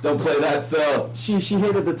 Don't play that, Phil. She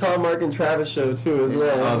hated the Tom, Mark, and Travis show too as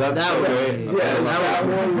well. Oh, that's so great. Yeah, that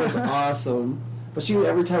one was awesome. But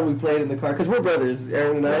every time we played in the car, because we're brothers,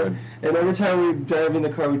 Aaron and I, and every time we drive in the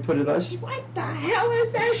car, we put it on. She's, what the hell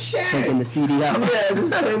is that shit? Taking the CD out. Yeah,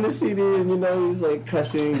 just playing the CD, and he's like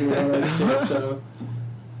cussing and all that shit. So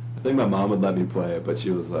I think my mom would let me play it, but she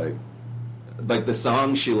was like the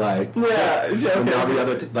song she liked. Yeah, and all the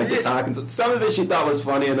other the talk and some of it she thought was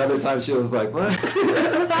funny, and other times she was like, "What?"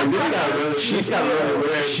 And she's got really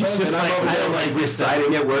weird. She's just and I don't like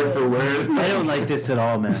reciting it word for word. I don't like this at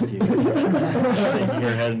all, Matthew. Shaking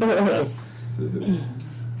your head in disgust.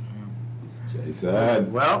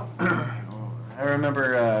 Jason. Well, I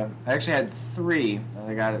remember I actually had 3 that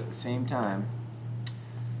I got at the same time.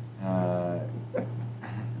 The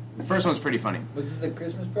first one's pretty funny. Was this a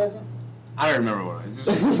Christmas present? I don't remember what it was. It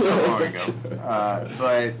was just so long ago.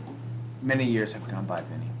 But many years have gone by,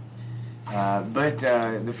 Vinny. But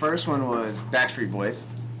the first one was Backstreet Boys.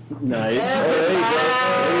 Nice.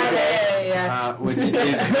 Which is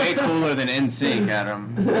way cooler than NSYNC,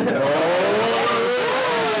 Adam.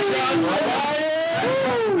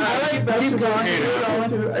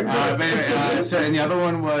 And the other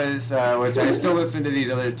one was, which I still listen to these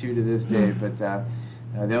other 2 to this day, but the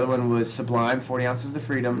other one was Sublime, 40 Ounces of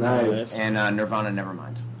Freedom, Nice. and Nirvana,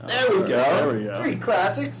 Nevermind. There we go. There we go. 3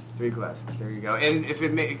 classics. 3 classics. There you go. And if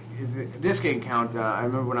this can count, I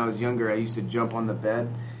remember when I was younger, I used to jump on the bed.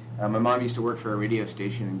 My mom used to work for a radio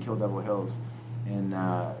station in Kill Devil Hills, and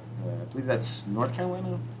I believe that's North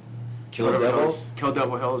Carolina. Kill Devil? Kill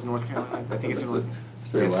Devil Hills, North Carolina. I think it's That's in.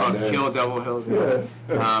 pretty It's loud called name. Kill Devil Hills. Yeah.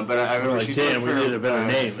 But I remember Like, she used to damn, work we for, need a better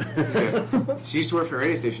name. She used to work for a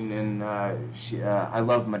radio station, and I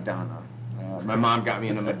love Madonna. My mom got me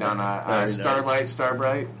into Madonna. Very nice. Starlight,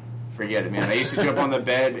 Starbright. Forget it, man. I used to jump on the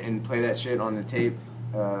bed and play that shit on the tape,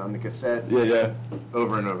 on the cassette, Yeah.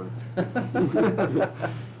 over and over.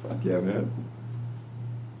 Yeah, man.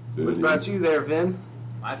 What about you there, Vin?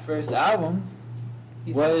 My first album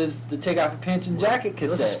was the Take Off Your Pants and Jacket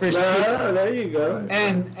cassette. There you go.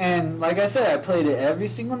 And like I said, I played it every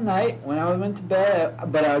single night when I went to bed,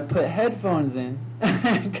 but I would put headphones in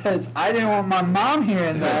because I didn't want my mom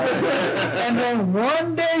hearing that. And then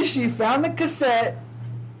one day she found the cassette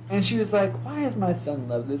and she was like, "Why does my son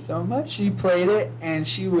love this so much?" She played it and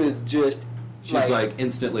she was just She was like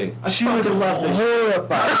instantly. she was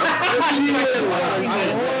horrified. She was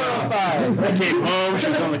horrified. I came home, she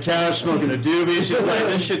was on the couch smoking a doobie. She's like,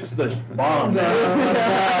 this shit's the bomb. It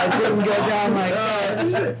didn't go down like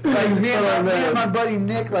that. Like me and my buddy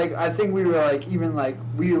Nick, like I think we were like even like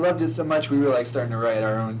we loved it so much we were like starting to write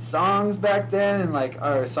our own songs back then, and like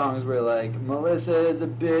our songs were like Melissa is a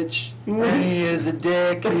bitch, Ernie is a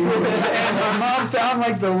dick, and my mom found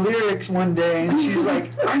like the lyrics one day and she's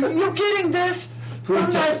like, "Are you getting this? From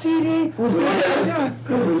that CD?"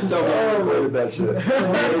 Please tell me I recorded that shit.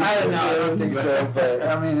 I don't know. I don't think so, but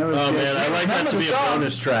I mean, it was. Oh good. man, I like that to be a Song.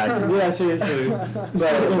 bonus track. Yeah, seriously.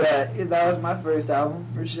 But that was my first album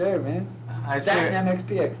for sure, man. I That and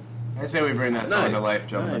say, MXPX. I say we bring that song to life,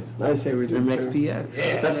 gentlemen. Nice. I say we do. MXPX.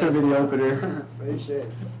 Yeah, That's going to be the opener. for sure.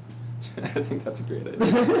 I think that's a great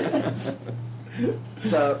idea.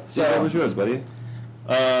 So What was yours, buddy?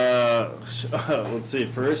 Let's see.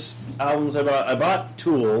 First albums I bought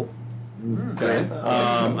Tool. Okay.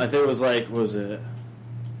 I think it was like, was it?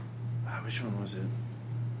 Which one was it?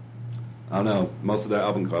 I don't know. Most of their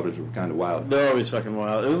album covers were kind of wild. They're always fucking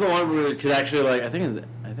wild. It was the one where it could actually like. I think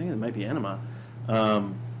it might be Enema.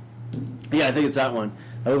 Yeah, I think it's that one.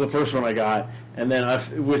 That was the first one I got, and then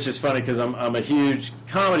which is funny because I'm a huge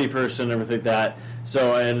comedy person and everything like that.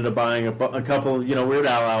 So I ended up buying a couple, Weird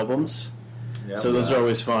Al albums. So those are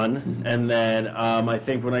always fun. And then I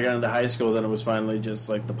think when I got into high school, then it was finally just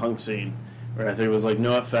like the punk scene, where I think it was like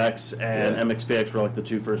NoFX and MXPX were like the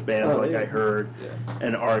 2 first bands I heard,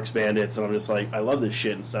 and RX Bandits, and I'm just like, I love this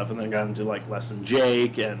shit and stuff. And then I got into like Less Than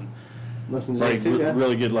Jake and Listen to like it too, yeah.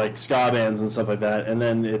 really good like ska bands and stuff like that. And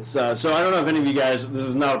then it's so I don't know if any of you guys. This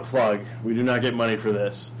is not a plug. We do not get money for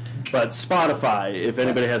this. But Spotify, if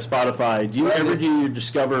anybody has Spotify, do you ever do your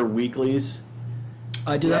Discover weeklies?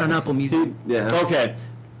 I do that on Apple Music. Yeah. Okay,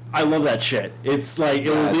 I love that shit. It's like it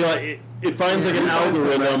will be like it finds like an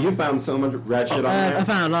algorithm. You found so much rat shit on there. I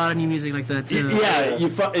found a lot of new music like that too. Yeah,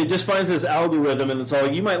 it just finds this algorithm, and it's all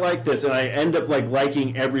like, you might like this, and I end up like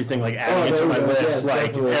liking everything, like adding it to my list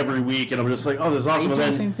like definitely. every week, and I'm just like, oh, this is awesome. You And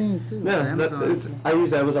do the then, same thing too. Yeah, Amazon. I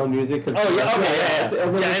use Amazon Music. Cause oh yeah, okay, it's-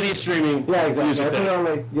 yeah, any streaming, Yeah, exactly. music I put thing. it on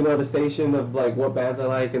like the station of like what bands I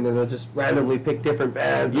like, and then it'll just randomly pick different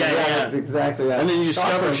bands. Yeah, yeah. It's exactly that. And then you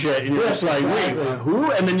discover Awesome. shit, and you're Yes, just like, exactly. wait,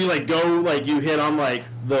 who? And then you like go, like you hit on like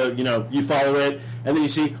the, you follow it, and then you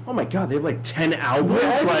see, oh my god, they have like 10 albums.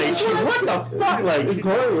 Yeah, like, what the fuck? Like, It's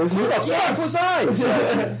glorious. who the fuck was I?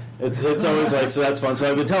 So, it's always like, so that's fun. So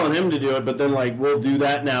I've been telling him to do it, but then like we'll do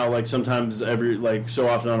that now. Like sometimes every like so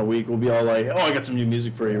often on a week, we'll be all like, oh, I got some new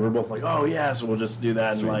music for you. We're both like, oh yeah, so we'll just do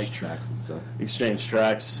that and like tracks and stuff. exchange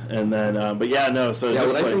tracks, and then but yeah, no. So Yeah,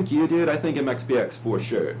 just, what I like, think you, dude, I think MXPX for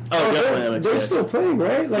sure. oh, definitely They're MXPX. still playing,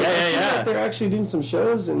 right? Like, Yeah, I see yeah. that they're actually doing some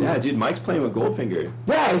shows, and Yeah, dude, Mike's playing with Goldfinger.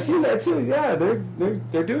 yeah, I see that too. Yeah, they're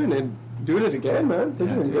doing it again, man. They're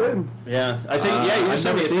doing dude. good. Yeah, I think yeah. You I've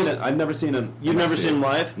never seen it. I've never seen him. You've never seen him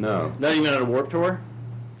live? No. Not even at a Warped Tour?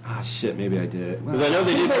 Ah, shit. Maybe I did. Because I know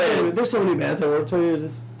they did It's like, play. there's so many bands I work for. You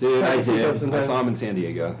just Dude, try I to keep up did. I sometimes. saw him in San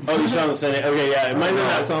Diego. Oh, you saw him saying okay, yeah. It might No,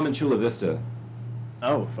 not. I saw him in Chula Vista.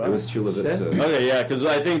 Oh, fuck. It was Chula Vista. Okay, yeah, because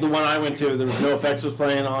I think the one I went to, there was NoFX was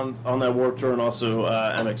playing on that Warped Tour, and also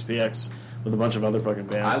MXPX with a bunch of other fucking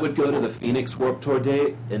bands. I would go to the Phoenix Warped Tour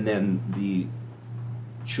date, and then the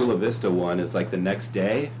Chula Vista one is like the next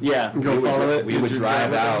day. Yeah. We would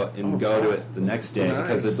drive out and go to it the next day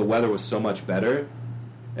because the weather was so much better.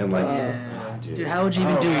 And like, Dude, how would you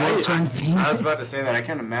even do Warped Tour in Phoenix? I was about to say that. I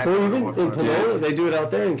can't imagine. Well, even what in Warped Pomona, Tour is. they do it out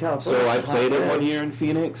there in California. So I It's played hot it there. one year in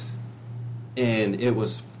Phoenix, and it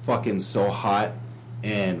was fucking so hot,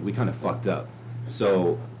 and we kind of fucked up.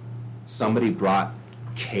 So somebody brought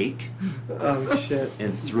cake Oh shit.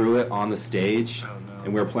 and threw it on the stage. Oh, no.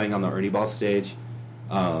 And we were playing on the Ernie Ball stage.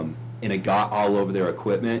 And it got all over their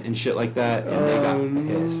equipment and shit like that. And they got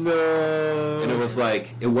pissed. No. And it was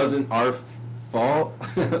like, it wasn't our fault,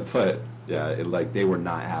 but yeah, they were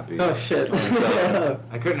not happy. Oh shit. So,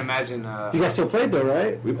 I couldn't imagine. You guys still played though,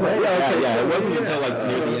 right? we played. Yeah. It wasn't until like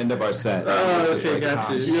near the end of our set. It was just okay, like,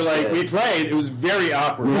 gotcha. ah, You're like, shit. we played. It was very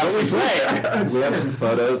awkward. We How have we played. we have some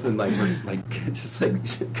photos and like we're like just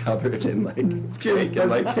like covered in like cake and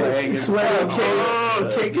like playing. Sweat,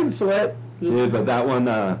 cake and sweat. Dude, but that one,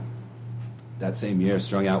 that same year,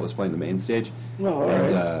 Strung Out was playing the main stage, Oh,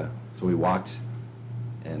 and alright. so we walked,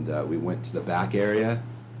 and we went to the back area,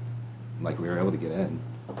 and, like we were able to get in,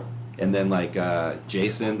 and then like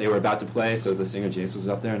Jason, they were about to play, so the singer Jason was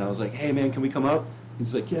up there, and I was like, "Hey man, can we come up?"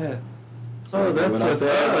 He's like, "Yeah." So Oh, we that's went up what's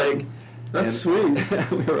there, up. like, That's and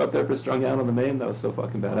sweet. we were up there for Strung Out on the main. That was so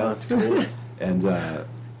fucking badass. that's cool. And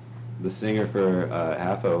the singer for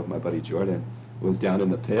Halfo, my buddy Jordan, was down in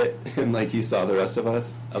the pit, and like he saw the rest of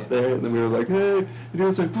us up there, and then we were like, "Hey," and he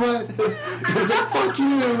was like, "What?" He was like, "Fuck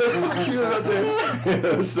you!" Like, "Fuck you!" out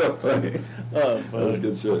there. It was so funny. Oh, That was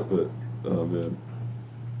good shit, but oh man,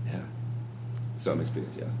 yeah. Some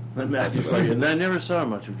experience, yeah. And I never saw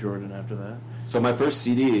much of Jordan after that. So my first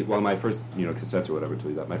CD, well, my first cassettes or whatever, told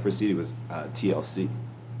you that. My first CD was TLC.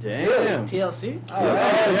 Damn. TLC? Oh,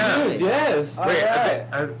 yeah. dude, yes. Wait, Alright.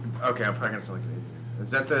 okay, I'm probably gonna sound like an idiot. Is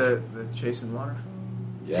that the Chasing Waterfall?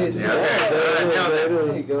 Yeah, Dude, dude. Yeah,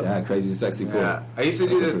 There you go. Yeah, crazy, sexy, cool. Yeah, I used to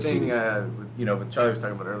do That's the first thing, CD. with Charlie was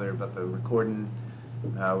talking about earlier about the recording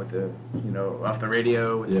with the, off the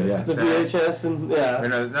radio. With Yeah, the yeah. The cassette. VHS and Or yeah.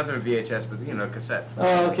 no, not the VHS, but the cassette.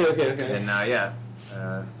 Oh, okay. And yeah,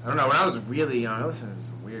 I don't know. When I was really young, I listened to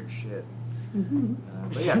some weird shit.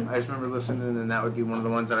 But yeah, I just remember listening, and that would be one of the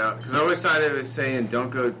ones that because I always thought it was saying, "Don't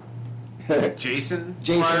go." Jason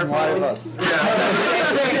Waterfalls. Yeah,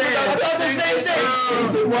 that's not the same thing.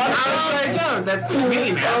 Jason Waterfalls. That's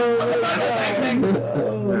me,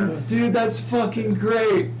 man. Dude, that's fucking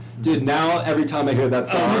great. Dude, now every time I hear that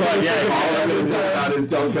song, all I'm going to talk about is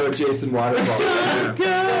 "Don't Go Jason Waterfall." Don't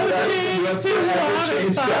go Jason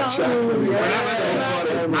Waterfall.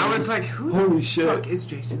 I was like, "Who Holy the shit. fuck is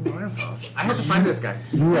Jason Waterfalls?" I have to find this guy.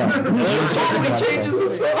 It changes the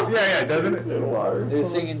song. Yeah, doesn't it? They were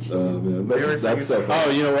singing. Oh man, They were that's singing- so funny.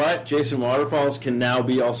 Oh, you know what? Jason Waterfalls can now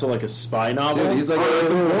be also like a spy novel. Dude, he's like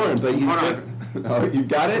Jason Bourne, but he's Hold on. different. Oh, you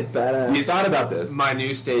got it? Badass. You thought about this. My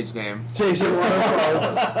new stage name. Jason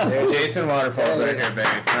Waterfalls. Jason Waterfalls right here, baby.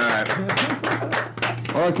 All right.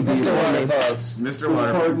 Or it could be Mr. your name. Waterfalls. Mr. His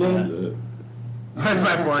Waterfalls. code name. That's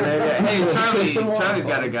my porn name. Yeah. Hey, Jason Charlie's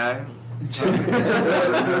got a guy.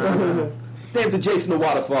 His name's Jason the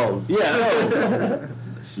Waterfalls. Yeah.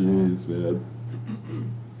 Jeez, man.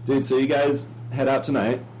 Dude, so you guys head out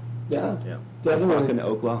tonight. Yeah. Yeah. Definitely. Fucking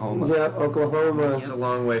Oklahoma. Yeah, Oklahoma. It's a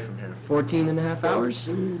long way from here. 14 and a half hours.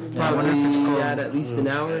 I wonder if it's Probably cold. at least an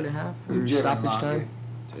hour and a half for You've driven stoppage longer. time.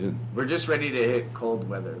 Dude, We're just ready to hit cold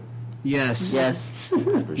weather. Yes. Yes. for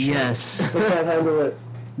sure. Yes. I can't handle it.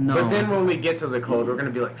 No. But then when we get to the cold, we're gonna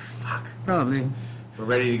be like, "Fuck, Probably. we're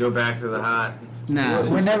ready to go back to the hot." Nah.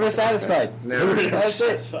 We're never satisfied. Never. That's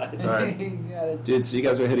it. Sorry. Dude, so you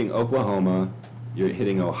guys are hitting Oklahoma. You're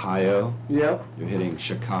hitting Ohio. Yep. You're hitting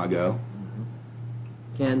Chicago.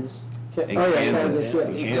 Kansas. Oh, And yeah, Kansas.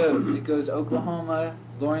 Kansas. It goes Oklahoma,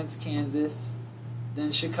 Lawrence, Kansas,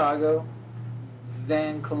 then Chicago,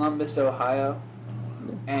 then Columbus, Ohio,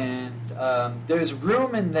 and there's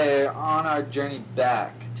room in there on our journey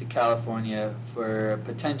back to California for a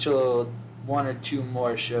potential 1 or 2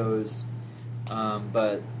 more shows,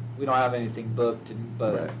 but we don't have anything booked.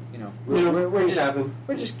 But Right.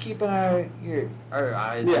 we're just keeping our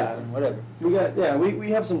eyes Yeah. open, whatever.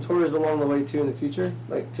 We have some tours along the way too in the future,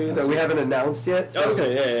 that we haven't announced yet. So,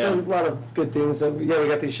 Okay, yeah. So a lot of good things. So, we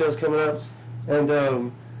got these shows coming up,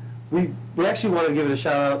 and we actually want to give it a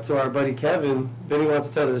shout out to our buddy Kevin. Vinny wants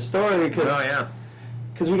to tell the story because Oh yeah.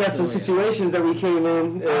 we got some situations that we came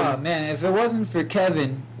in. Oh And, man, if it wasn't for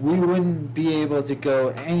Kevin, we wouldn't be able to go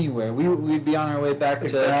anywhere. We'd be on our way back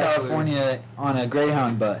Exactly. to California on a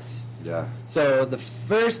Greyhound bus. Yeah. So the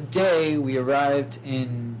first day we arrived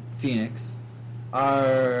in Phoenix,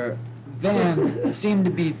 our van seemed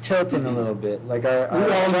to be tilting a little bit. Like our We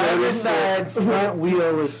all driver's noticed side it. front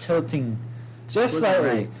wheel was tilting just Wasn't slightly.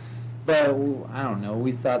 right. But I don't know.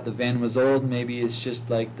 We thought the van was old. Maybe it's just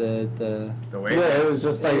like the The way. yeah, it was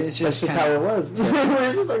just like It's just that's just how kinda- it was. we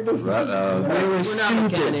were just like this. Right, we We're were not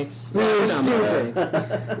stupid. mechanics. We were We're not stupid.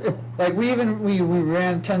 mechanics. Like we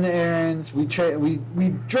ran a ton of errands. We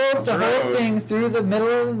drove the whole thing through the middle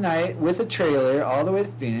of the night with a trailer all the way to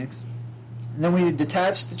Phoenix, then we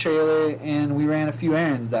detached the trailer and we ran a few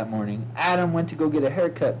errands that morning. Adam went to go get a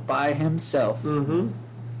haircut by himself. Mm-hmm.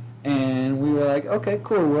 And we were like, okay,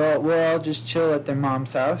 cool. We'll all just chill at their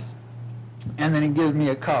mom's house. And then he gives me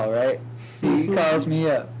a call, right? He calls me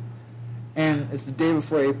up. And it's the day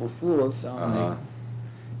before April Fool's. So I'm like,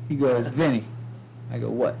 he goes, Vinny. I go,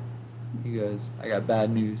 what? He goes, I got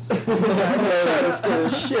bad news. I go,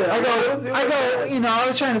 I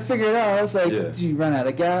was trying to figure it out. I was like, did you run out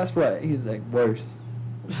of gas? What? He was like, worse.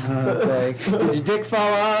 I was like, did your dick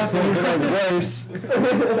fall off? And he's like, worse.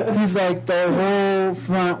 He's like, the whole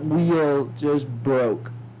front wheel just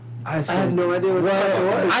broke. I had no idea what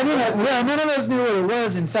that was. None of us knew what it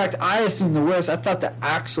was. In fact, I assumed the worst. I thought the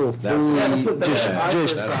axle fully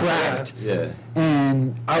just cracked. Yeah.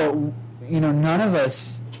 And none of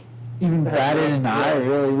us even batted an eye.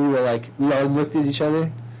 Really, we all looked at each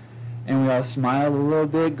other, and we all smiled a little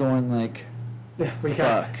bit, going like,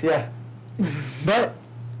 "Fuck." But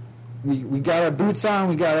we got our boots on,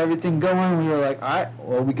 we got everything going. We were like, all right,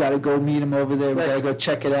 well, we got to go meet him over there. We got to go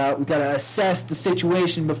check it out. We got to assess the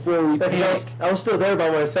situation before we panic. I was still there by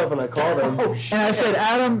myself when I called him. And I said,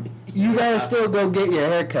 Adam, you got to still go get your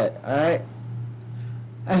haircut, all right?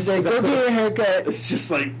 I said, go get your haircut. It's just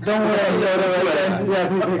like, don't worry.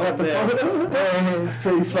 It's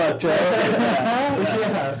pretty fucked, right?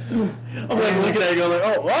 I'm like looking at it going like,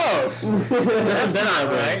 oh, whoa. That's then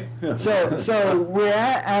right? Yeah. So we're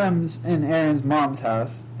at Adam's and Aaron's mom's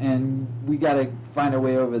house, and we got to find our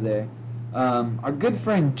way over there. Our good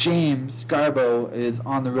friend James Garbo is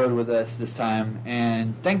on the road with us this time,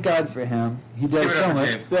 and thank God for him. He does so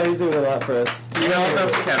much. James. Yeah, he's doing a lot for us. And also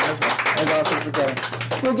for Kevin as well. And also for Kevin.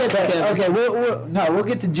 We'll get to Kevin. Okay, we'll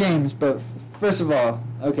get to James, but first of all,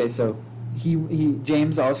 okay, so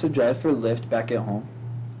James also drives for Lyft back at home,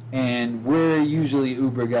 and we're usually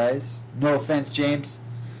Uber guys. No offense, James.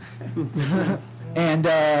 And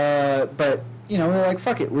but we're like,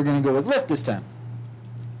 fuck it, we're gonna go with Lyft this time.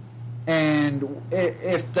 And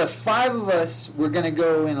if the five of us were gonna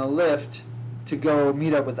go in a Lyft to go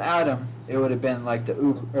meet up with Adam, it would have been like the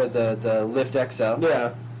Uber or the Lyft XL.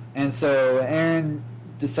 Yeah. And so Aaron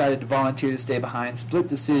decided to volunteer to stay behind, split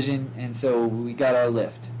decision, and so we got our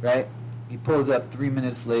Lyft, right? He pulls up 3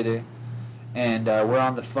 minutes later, and we're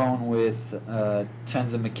on the phone with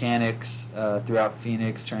tons of mechanics throughout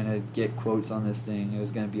Phoenix trying to get quotes on this thing. It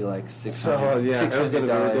was going to be like $600. It was going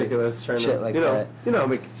to be ridiculous. Shit like that.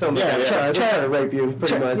 Some guys trying to rape you,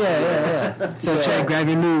 pretty much. Yeah. So try to grab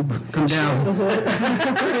your lube, come down.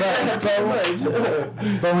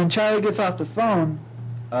 But when Charlie gets off the phone,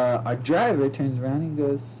 our driver turns around and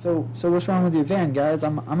goes, so what's wrong with your van, guys?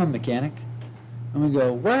 I'm a mechanic. And we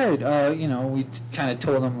go, word. We kind of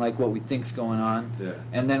told him like what we think's going on. Yeah.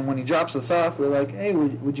 And then when he drops us off, we're like, hey,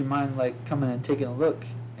 would you mind like coming and taking a look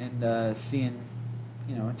and seeing,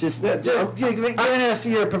 just giving us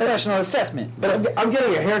your professional assessment. But I'm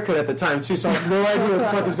getting a haircut at the time too, so I have no idea what the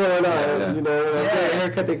fuck is going on. Yeah. I'm getting a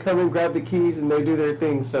haircut. They come in, grab the keys, and they do their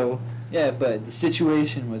thing. So yeah, but the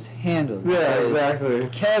situation was handled. Yeah, exactly.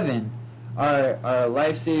 Kevin, our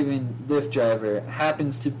life-saving Lyft driver,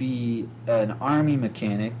 happens to be an army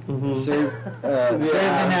mechanic, served in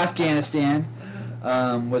Afghanistan,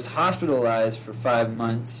 was hospitalized for 5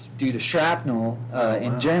 months due to shrapnel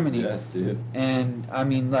in Germany. Yes, dude. And I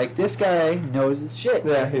mean, like, this guy knows his shit.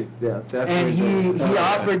 Yeah, definitely. And he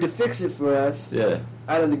offered to fix it for us. Yeah.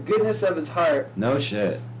 Out of the goodness of his heart. No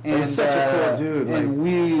shit. And he's such a cool dude. And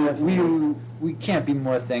we can't be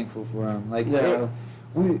more thankful for him. Like,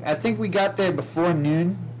 I think we got there before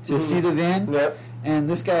noon to see the van. Yep. And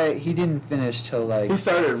this guy, he didn't finish till like. He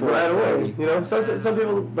started right away. Some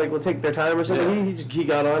people like will take their time or something. Yeah. He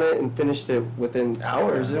got on it and finished it within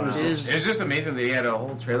hours. Wow. It was just amazing that he had a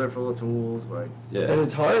whole trailer full of tools. Like, yeah. And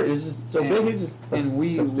it's hard. It's just so big.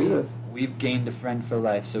 We've gained a friend for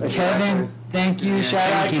life. So Kevin, thank you.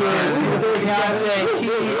 Shout out to his beautiful fiance T.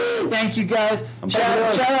 Thank you guys.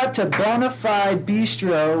 Shout out to Bonafide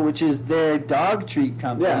Bistro, which is their dog treat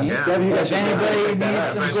company. If anybody needs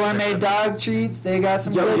some gourmet dog treats, they got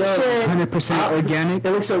some good shit. 100% organic.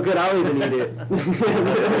 It looks so good. I'll even eat it.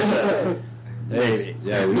 Maybe.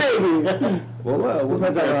 Yeah. Maybe. We'll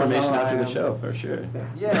get that information after the show for sure.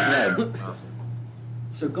 Yeah. awesome.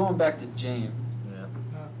 So going back to James.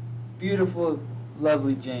 Beautiful,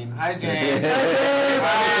 lovely James. Hi, James.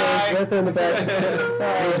 Right there in the back.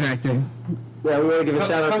 He's right there. Yeah, we want to give a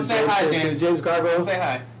shout out to James Garbo. Say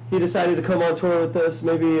hi. He decided to come on tour with us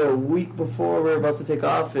maybe a week before we were about to take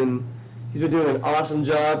off, and he's been doing an awesome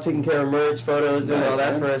job taking care of merch, photos, doing all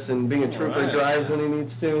that for us, and being a trooper. Drives when he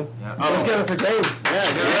needs to. Yeah. Let's give it for James. Yeah,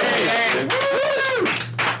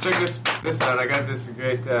 check this out. I got this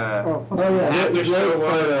great after show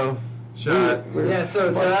photo. Shot. Yeah, so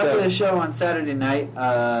after the show on Saturday night,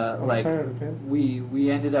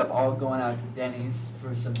 we ended up all going out to Denny's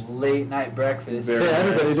for some late night breakfast.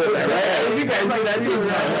 Everybody does that, right? You guys do that too,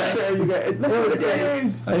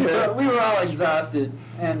 right? But we were all exhausted,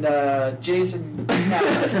 and Jason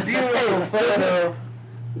snapped this beautiful photo,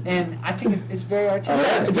 and I think it's very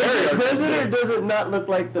artistic. Does it or does it not look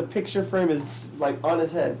like the picture frame is like on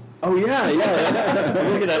his head? Oh yeah. Look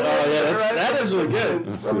at that. Oh yeah, that is really good.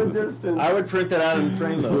 From a distance. I would print that out and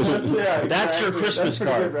frame those. That's your Christmas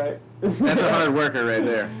card. Good, right? That's a hard worker right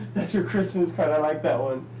there. That's your Christmas card. I like that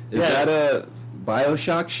one. Is that a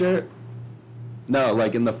BioShock shirt? No,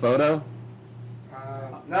 like in the photo?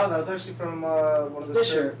 No, that was actually from one of the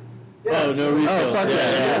This shirt. Yeah. Oh, no refills.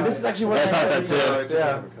 Yeah. This is actually what I thought that too.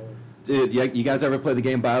 Yeah. Dude, you guys ever play the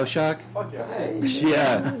game BioShock? Fuck yeah.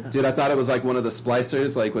 Yeah. Dude, I thought it was like one of the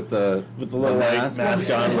splicers, like with the little mask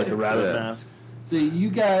on, like the rabbit mask. So you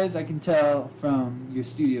guys, I can tell from your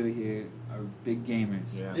studio here, are big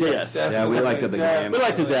gamers. Yeah. Yes. Yeah, we like the game. We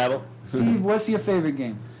like to dabble. Steve, what's your favorite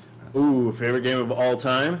game? Ooh, favorite game of all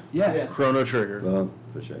time? Yeah. Chrono Trigger. Well,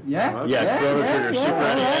 for sure. Yeah? Yeah, Chrono Trigger,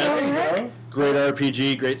 Super NES. Great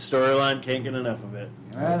RPG, great storyline, can't get enough of it.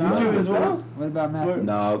 You too as well? What about Matthew?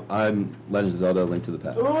 No, I'm Legend of Zelda: Link to the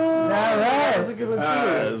Past. All right. That's a good one too.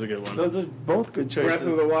 That is a good one. Those are both good choices. Breath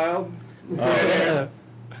of the Wild. Oh, yeah.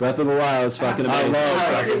 Breath of the Wild is fucking I amazing. love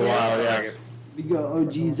Breath of the Wild, yes. We go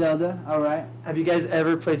OG Zelda, alright. Have you guys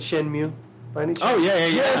ever played Shenmue? By any chance? Oh, yeah.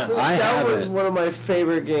 Yes, I that have was it. one of my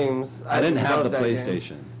favorite games. I didn't have the love that game.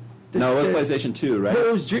 PlayStation. No, it was PlayStation 2, right? No,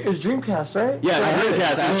 it was Dreamcast, right? Yeah,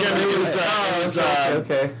 Dreamcast. It was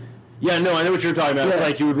Okay. Yeah, no, I know what you're talking about. Yes. It's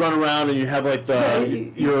like you would run around and you have like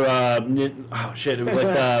your oh shit, it was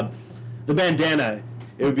like the bandana.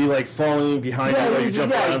 It would be like falling behind you while you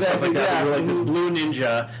jump around and stuff like that. But you were like this blue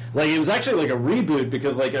ninja. Like it was actually like a reboot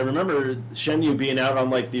because like I remember Shenmue being out on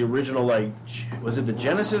like the original like was it the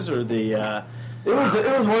Genesis or the It was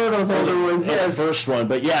one of those older ones. Yes. The first one,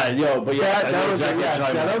 but yeah, That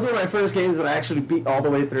was one of my first games that I actually beat all the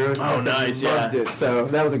way through. Oh, nice, Loved it, so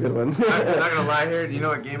that was a good one. I'm not gonna lie here. Do you know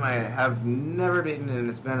what game I have never beaten and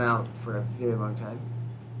it's been out for a very long time?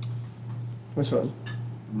 Which one?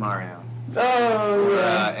 Mario. Oh,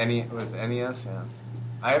 yeah. Was NES? Yeah.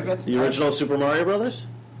 I have yet to. The original Super Mario Brothers?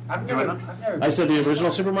 I've never I said the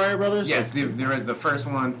original Super Mario Brothers? Yes, the first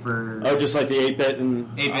one for. Oh, just like the 8-bit and.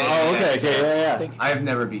 8-bit. Oh, okay, yeah. I've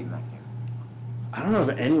never beaten that game. I don't know if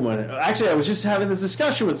anyone. Actually, I was just having this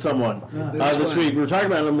discussion with someone this week. We were talking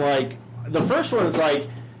about it. I'm like, the first one is like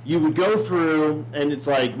you would go through, and it's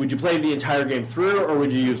like, would you play the entire game through, or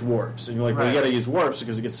would you use warps? And you're like, well, you got to use warps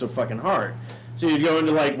because it gets so fucking hard. So you'd go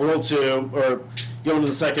into like World 2, or go into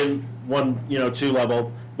the second 2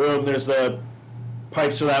 level. Boom, there's the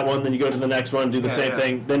pipes for that one. Then you go to the next one, do the same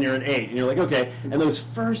thing. Then you're in 8, and you're like, okay. And those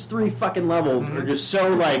first 3 fucking levels are just so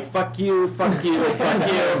like, fuck you, fuck you, fuck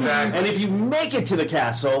you. Exactly. And if you make it to the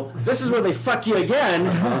castle, this is where they fuck you again,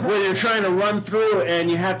 where you're trying to run through, and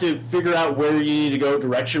you have to figure out where you need to go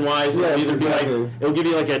direction-wise. It'll either be like, it'll give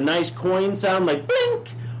you like a nice coin sound, like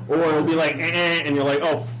blink. Or it'll be like, and you're like,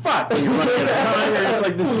 oh, fuck, and you're running out of time, and it's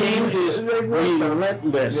like, this game is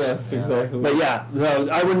relentless. Yes, exactly. But yeah, so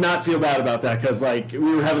I would not feel bad about that, because, like, we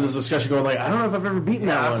were having this discussion going, like, I don't know if I've ever beaten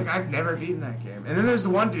that I was one. like, I've never beaten that game. And then there's the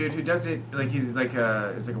one dude who does it, like, he's like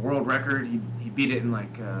it's like a world record. He beat it in,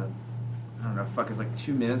 like, I don't know, fuck, it was like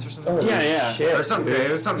 2 minutes or something. Oh, yeah. Shit, or something. dude.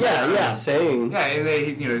 It was something. Insane. Yeah, and then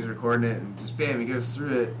he's recording it, and just bam, he goes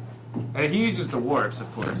through it. And he uses the warps,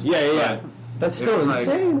 of course. Yeah. That's still It's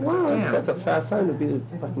insane. like, Wow, damn. that's a fast time to beat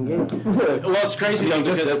a fucking game. Well, it's crazy, though, He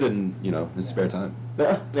just because... does it in, in his spare time.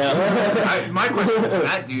 Yeah. My question to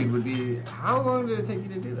that dude would be, how long did it take you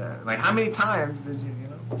to do that? Like, how many times did you,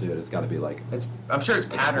 Dude, it's got to be like... I'm sure it's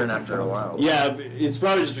pattern after a while. Yeah, it's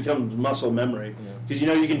probably just become muscle memory. Because,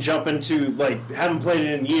 you can jump into, like, haven't played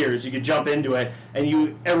it in years, you could jump into it,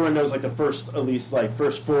 and everyone knows, like, the first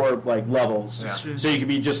 4, like, levels. Yeah. So you could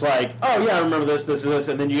be just like, oh, yeah, I remember this,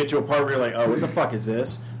 and then you get to a part where you're like, oh, what the fuck is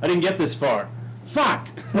this? I didn't get this far. Fuck!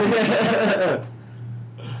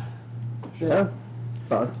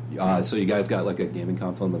 Yeah. So you guys got, like, a gaming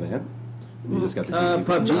console in the van? You just got the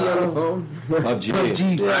PUBG on the phone.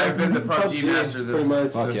 PUBG. I've been the PUBG master this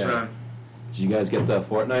run. Did you guys get the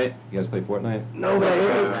Fortnite? You guys play Fortnite? No, but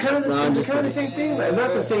it's kind of the same thing. Like,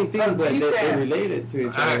 not the same thing, but they're related to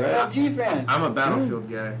each other, right? PUBG fans. I'm a Battlefield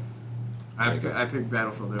guy. I picked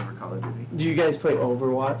Battlefield over Call of Duty. Do you guys play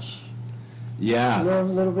Overwatch? Yeah. No, a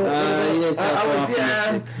little bit. I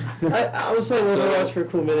was playing Overwatch for a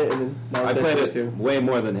cool minute, and then now I played it way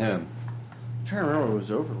more than him. I'm trying to remember what was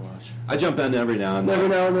Overwatch. I jump in every now and then. Every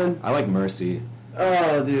now and then. I like Mercy.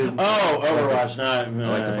 Oh, dude. Oh, Overwatch. Not. I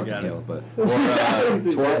like the fucking got Halo, it. but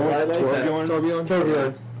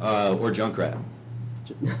Torbjorn. or Junkrat.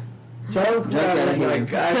 Junkrat was my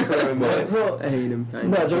guy for a minute. Well, I hate him.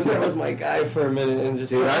 no, Junkrat was my guy for a minute, and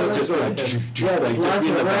just Dude, I would just like just be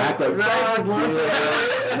in the back, like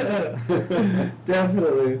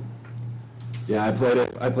definitely. Yeah, I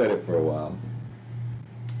played it for a while.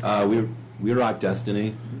 We rocked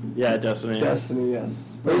Destiny. Yeah, Destiny. Destiny, yes.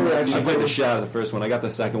 I played the shit out of the first one. I got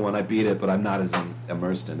the second one. I beat it, but I'm not as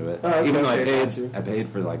immersed into it. Oh, okay, Even though okay, I paid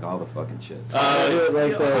for like all the fucking shit. Like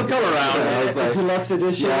We'll come around. Yeah, I was like, deluxe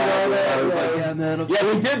edition and all that. I was like, yeah, man.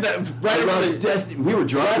 Yeah, we did that right after the Destiny. We were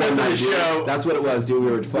drunk right one after night, the dude. show. That's what it was, dude.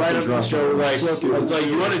 We were fucking Right after the drunk. show, we're like, Fuck, I was like,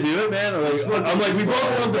 you want to do it, man? I'm like, we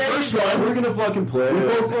both love the first one. We're gonna fucking play. We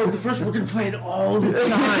both love the first one. We're gonna play it all the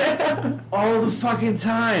time, all the fucking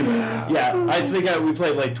time. Yeah, I think we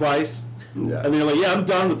played like twice. Yeah. And they're like, yeah, I'm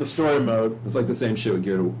done with the story mode. It's like the same shit with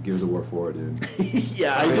Gears of War 4, dude.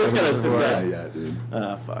 Yeah, I just gotta sit there. Yeah, dude.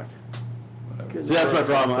 Fuck. See, that's my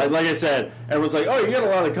problem. Like I said, everyone's like, oh, you got a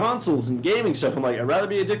lot of consoles and gaming stuff. I'm like, I'd rather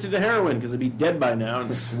be addicted to heroin because I'd be dead by now and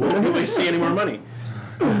won't really see any more money.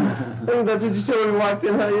 That's what you said when we walked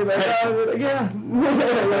in. How you're like, yeah.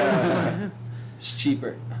 It's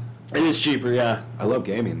cheaper. It is cheaper, yeah. I love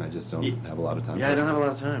gaming. I just don't have a lot of time. Yeah, I don't have a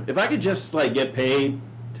lot of time. If I could just like get paid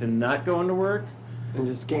to not go into work and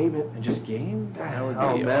just game it and just game, that would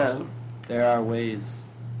be man. awesome. There are ways.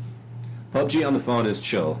 PUBG on the phone is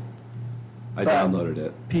chill. I downloaded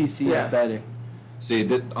it. PC is better. See,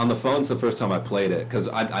 on the phone's the first time I played it because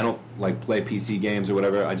I don't like play PC games or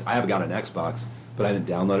whatever. I have got an Xbox, but I didn't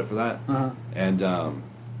download it for that. And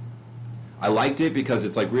I liked it because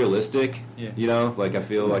it's like realistic. Yeah. You know, like I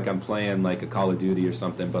feel like I'm playing like a Call of Duty or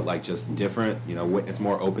something, but like just different. You know, it's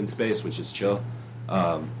more open space, which is chill.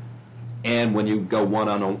 And when you go one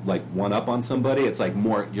up on somebody, it's like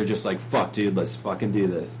more. You're just like, fuck, dude, let's fucking do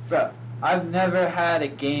this. Bro, I've never had a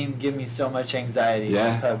game give me so much anxiety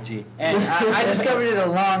like PUBG. And I discovered it a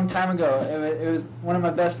long time ago. It was one of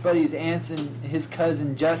my best buddies, Anson, his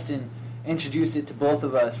cousin Justin, introduced it to both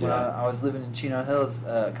of us when I was living in Chino Hills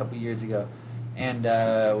a couple years ago. And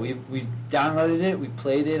we downloaded it, we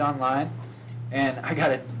played it online, and I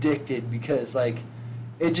got addicted because, like,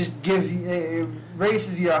 it just gives you, it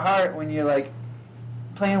races your heart when you're, like,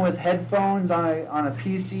 playing with headphones on a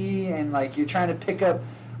PC and, like, you're trying to pick up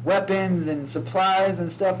weapons and supplies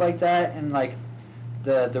and stuff like that, and like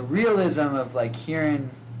the realism of like hearing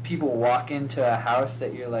people walk into a house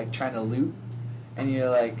that you're like trying to loot, and you're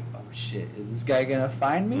like, oh shit, is this guy gonna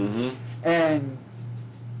find me? Mm-hmm. And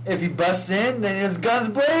if he busts in, then his gun's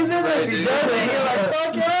blazing. Right, if he doesn't, you're like,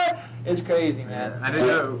 fuck yeah! It's crazy, man. I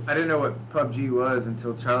didn't know what PUBG was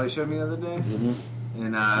until Charlie showed me the other day. Mm-hmm.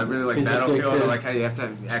 And I really like He's Battlefield. addicted. I like how you have to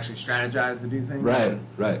actually strategize to do things.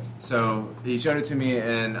 Right. So he showed it to me,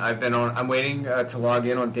 and I'm waiting to log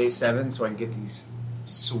in on day 7 so I can get these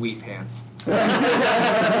sweet pants.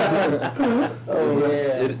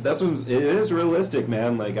 It is realistic,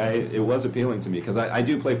 man. Like it was appealing to me because I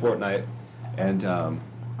do play Fortnite, and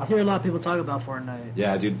I hear a lot of people talk about Fortnite.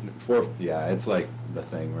 yeah, dude, it's like the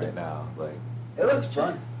thing right now. Like, It looks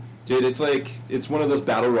fun. dude, it's like it's one of those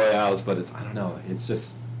battle royales, but I don't know. It's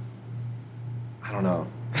just I don't know.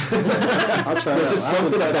 I'll try There's it just out. I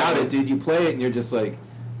haven't something tried about that. it, dude. You play it and you're just like,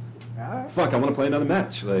 fuck, I want to play another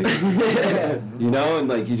match. Like, you know, and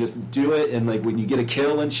like you just do it, and like when you get a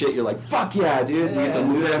kill and shit, you're like, fuck yeah, dude. You get to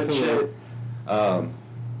loot and shit.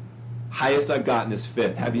 Highest I've gotten is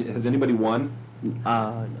 5th. Has anybody won?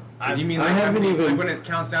 No. You mean I like haven't even- like when it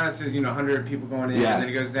counts down? It says 100 people going in, Yeah. and then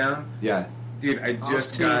it goes down. Yeah. Dude, I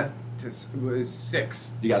just two. got to it was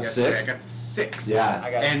 6. You got yesterday. 6? I got to 6. Yeah.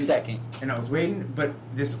 I got And- second. And I was waiting, but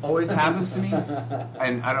this always happens to me,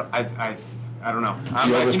 and I don't know. I'm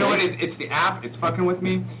You like, you know what? overthink? It's the app. It's fucking with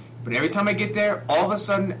me. But every time I get there, all of a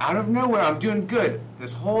sudden, out of nowhere, I'm doing good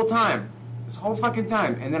this whole fucking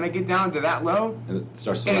time, and then I get down to that low, And it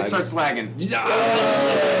starts and lagging. it starts lagging.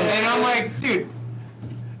 And I'm like, dude.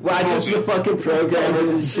 Why just the fucking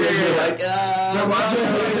programmers and shit? You're like,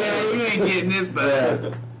 You ain't getting this,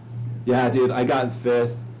 but yeah, dude, I got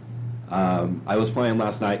 5th. I was playing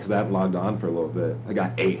last night because I hadn't logged on for a little bit. I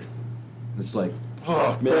got 8th. It's like,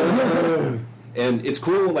 fuck, man. And it's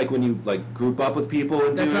cool, like when you like group up with people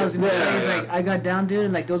and That's do what I was it. gonna say. It's like I got down, dude,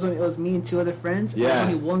 and like it was me and 2 other friends. And Yeah. There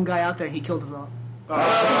was only one guy out there, and he killed us all.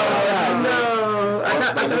 No, I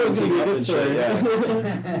thought it was gonna be a good story.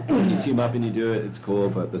 Yeah. You team up and you do it. It's cool,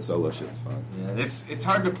 but the solo shit's fun. yeah, it's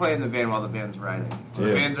hard to play in the van while the van's riding. When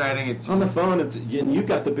the van's riding, it's On the phone, you've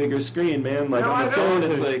got the bigger screen, man. Like No, on I the know.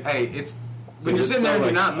 phone, it's like hey, it's when you're Dude, sitting it's there so and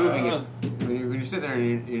you're not like, moving, when you're sitting there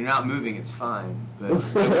and you're not moving, it's fine. But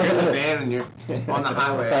when you're in the van and you're on the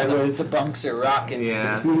highway, Sideways. The bunks are rocking.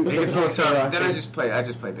 yeah, it gets hooked up. Then I just play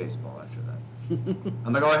baseball after that.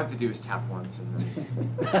 I'm like, all I have to do is tap once, and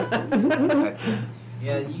then that's it.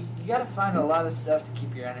 Yeah, you got to find a lot of stuff to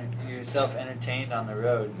keep yourself entertained on the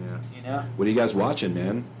road. Yeah. You know. What are you guys watching,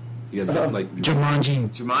 man? You guys got like Jumanji.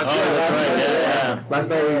 Jumanji. Oh, that's right. Yeah. Last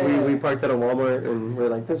night we parked at a Walmart and we're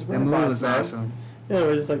like, "There's a That movie box, was man." awesome. Yeah,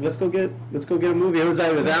 we're just like, let's go get a movie. It was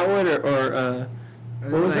either that one or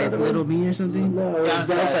what was like that? Little Me or something? No, it was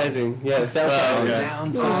downsizing. Yeah, it's downsizing. okay.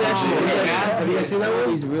 Have you guys seen that one?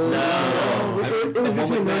 He's really It was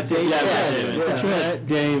between those two. That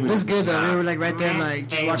game. It's good though. We were like right there, like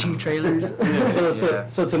just watching trailers.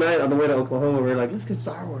 So tonight on the way to Oklahoma, we were like, let's get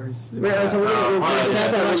Star Wars. Yeah, so we're Just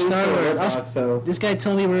that watch Star Wars. Wars. So This guy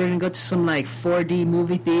told me we were gonna go to some like 4D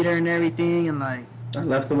movie theater and everything, and like I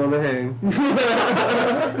left him on the hang. so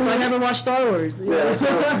I never watched Star Wars. Yeah,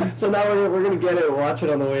 so now we're gonna get it and watch it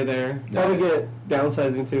on the way there. Probably get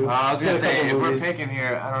downsizing too. I was gonna Get a say, couple if movies. we're picking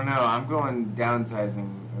here, I don't know. I'm going downsizing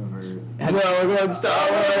over. No, we're going Star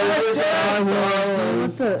Wars.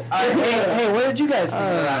 Hey, what did you guys think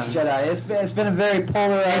of The Last Jedi? It's been a very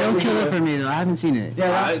polarized. Hey, don't kill it for me though. I haven't seen it.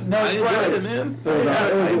 Yeah, no I enjoyed it, spoilers. man.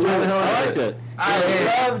 I liked it.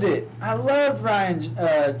 I loved it. I loved Ryan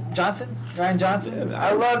Johnson. Ryan Johnson. Yeah,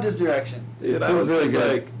 I loved his direction. Dude, I It was was really just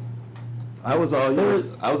good. like, I was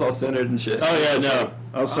all centered and shit. Oh yeah, no.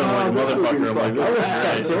 I was so like a this movie's motherfucker. I'm fucking like, I was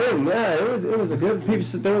alright. sucked in. Yeah, it was a good.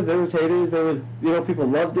 People, there was haters. There was people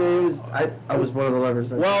loved it. It was I was one of the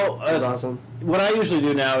lovers. Well, it was awesome. What I usually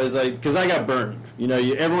do now is like, because I got burned. You know,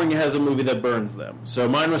 everyone has a movie that burns them. So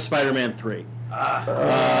mine was Spider-Man 3.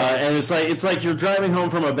 And it's like you're driving home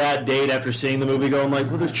from a bad date after seeing the movie, going like,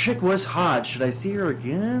 well, the chick was hot. Should I see her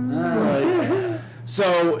again? Like,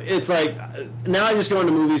 so it's like now I just go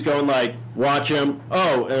into movies going like, watch them.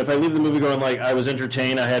 Oh, and if I leave the movie going like I was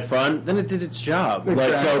entertained, I had fun, then it did its job.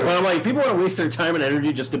 Like so, but I'm like, if people want to waste their time and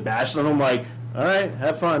energy just to bash them, I'm like, all right,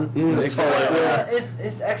 have fun. That's all I want.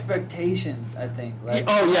 It's expectations, I think. Like,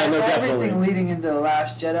 Oh, yeah, no, everything definitely. leading into The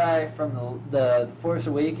Last Jedi from the Force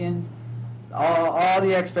Awakens, all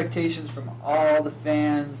the expectations from all the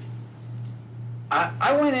fans.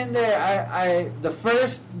 I went in there. The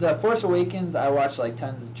Force Awakens. I watched like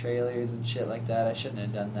tons of trailers and shit like that. I shouldn't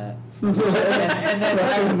have done that. and then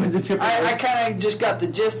I kind of just got the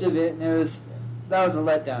gist of it, and that was a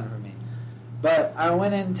letdown for me. But I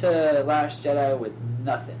went into Last Jedi with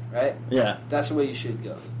nothing. Right? Yeah. That's the way you should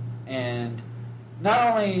go. And not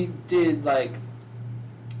only did like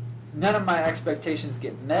none of my expectations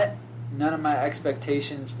get met, none of my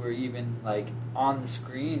expectations were even like on the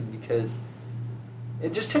screen because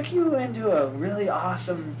it just took you into a really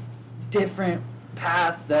awesome, different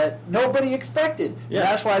path that nobody expected. Yeah. And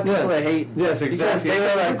that's why people Yeah. are hating. Yes, exactly. Because they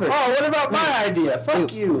were like, Different. "Oh, what about my idea?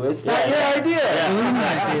 Fuck you! It's not your idea."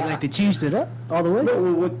 Like they changed it up all the way.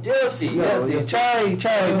 You'll see. No, You'll you'll see. see.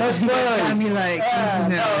 Charlie, no spoilers. I mean, like,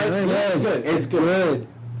 no, it's good. It's good.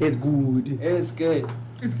 It's good. It's good.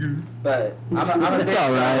 It's good. But I'm a big It's Star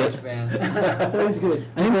alright. Wars fan. It's good.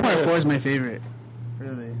 I think part 4 is my favorite.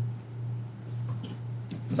 Really.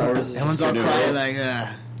 Star Wars is Everyone's all New quiet, Hope. like,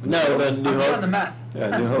 No, the New I'm doing Hope. the math.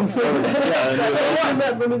 Yeah, New Hope. That's the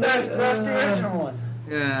one. That's the original one.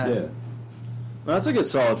 yeah. Yeah. Well, that's a good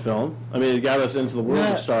solid film. I mean, it got us into the world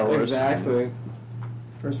Yeah, of Star Wars. Exactly.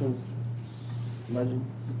 First one's legend.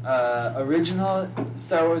 Original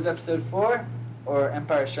Star Wars Episode 4 or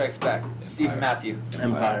Empire Strikes Back? Stephen Matthew.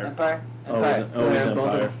 Empire. Empire. Always, always Yeah,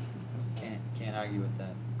 both of Empire. Can't argue with that.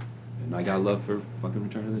 And I got love for fucking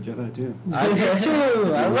Return of the Jedi too. I do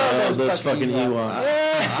too. I love those fucking Ewoks.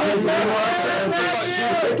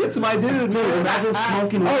 Wicked's my dude, dude. Imagine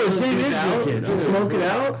smoking. Oh, the same is Wicked. Smoking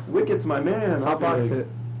out. Wicked's my man. Hotbox it.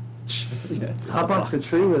 Hotbox the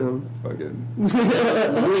tree with him. Fucking Wicked.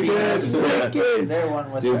 They're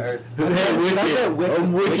one with Dude. the Earth. I bet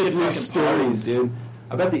Wicked Wicked was fucking parties, dude.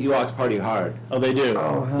 I bet the Ewoks party hard. Oh, they do.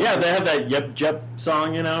 Oh, hell Yeah, they have that Yep Jep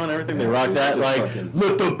song, you know, and everything. They Yeah, rock dude, that just like, fucking-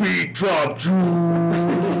 let the beat drop.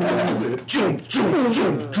 Jump, jump,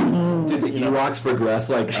 jump, jump. Dude, the Ewoks progress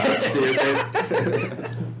like us, dude.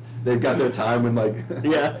 They've got their time when like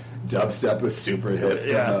Yeah. dubstep was super hip,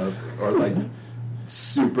 Yeah. or like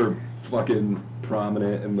super fucking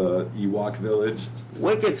prominent in the Ewok village.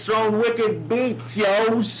 Wicked throwing wicked beats,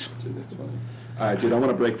 yos. Dude, that's funny. All right, dude, I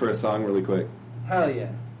want to break for a song really quick, Hell yeah.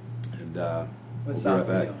 and What we'll be song right are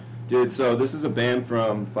we back. doing? Dude, so this is a band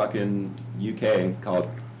from fucking UK called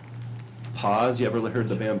Pause. You ever heard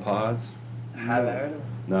the band Pause? Haven't heard of it.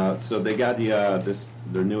 No, so they got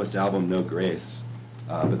their newest album, No Grace,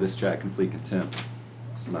 But this track, Complete Contempt,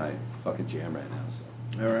 is my fucking jam right now. So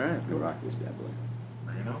All right. go rock this bad boy.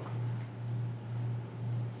 Bring it on.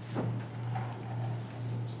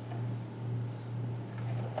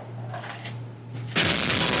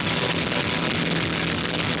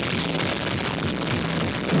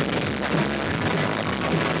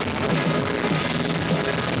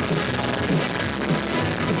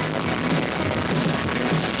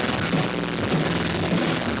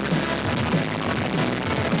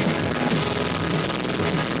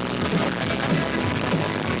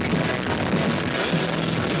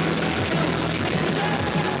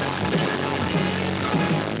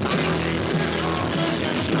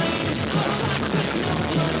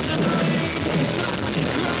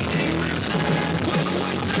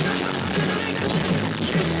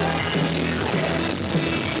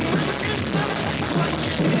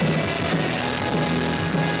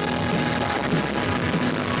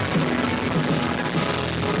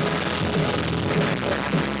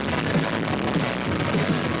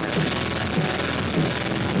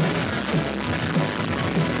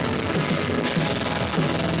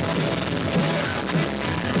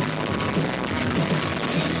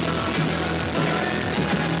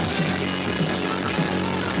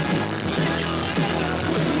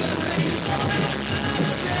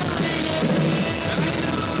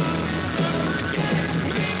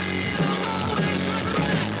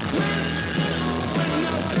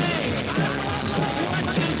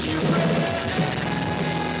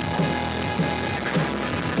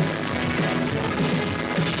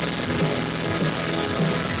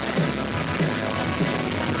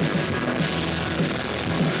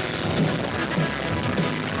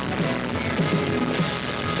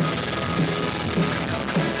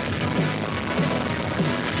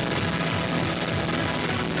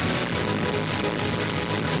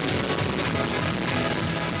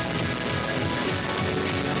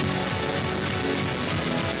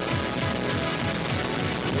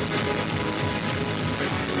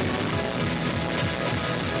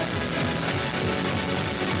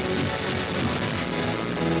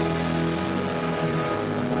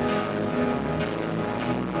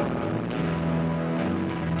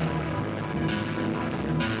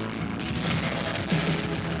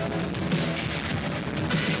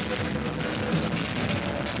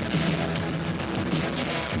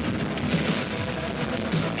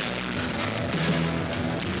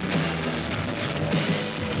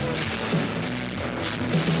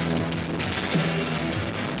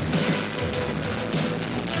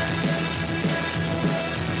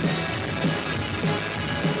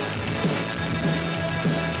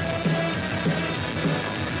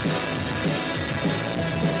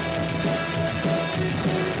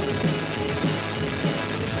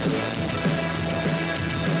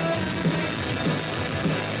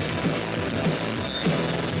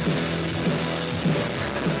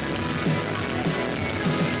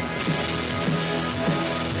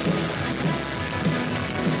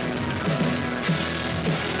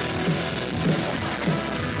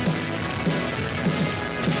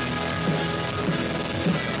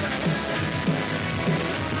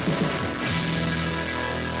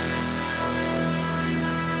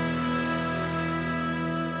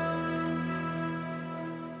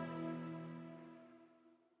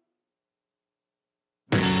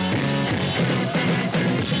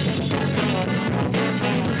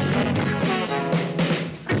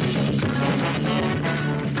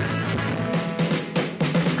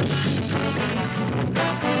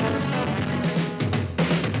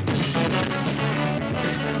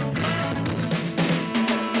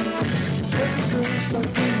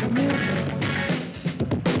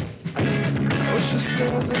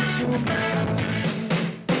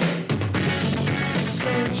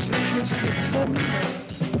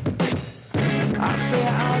 I say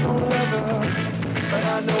I don't love her, but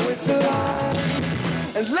I know it's a lie.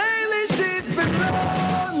 And lately she's been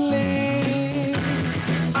lonely.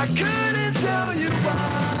 I couldn't tell you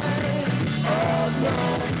why. Oh no,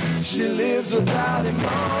 she lives without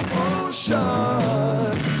emotion.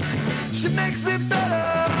 She makes me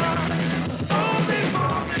better only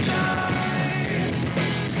for the night.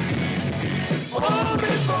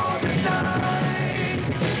 Only for the night.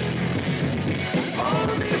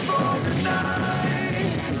 Only for the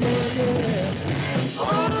night. Yeah, yeah.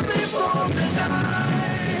 Only for the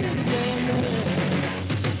night. Yeah, yeah.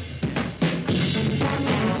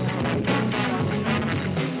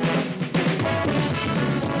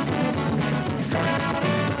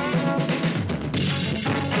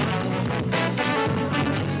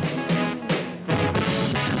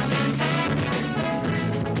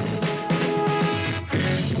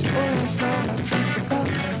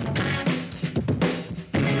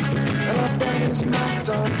 left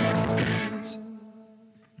arms.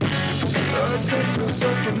 The taste was so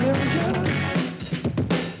familiar.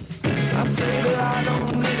 I say that I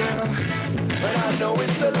don't need her, but I know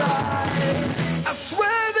it's a lie. I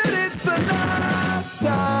swear that it's the last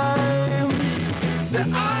time that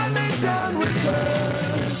I lay down with her.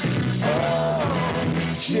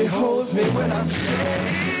 Oh, she holds me when I'm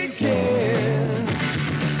shaking,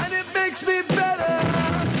 and it makes me better.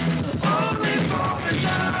 Only for the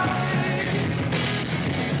night.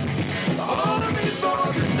 Only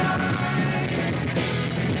for the night.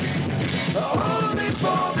 Only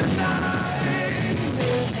for the night.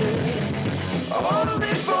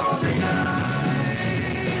 Only for the night.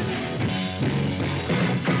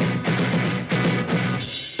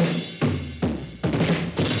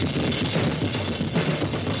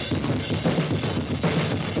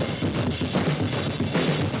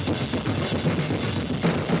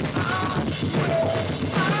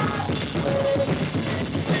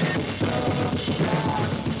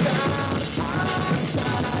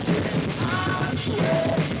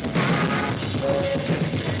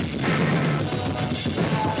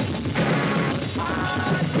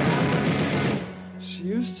 She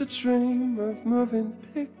used to dream of moving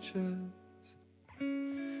pictures.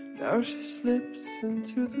 Now she slips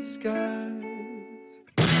into the skies.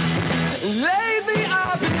 Lately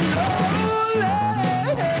I've been lonely.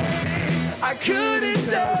 I couldn't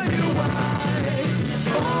tell you why.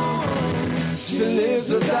 Oh, she lives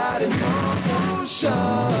without emotion.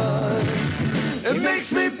 It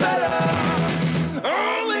makes me better.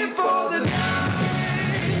 Only for the night.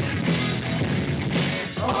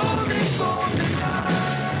 Only for the night.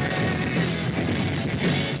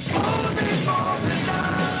 Only for the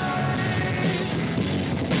night.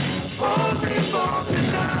 Only for the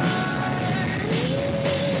night.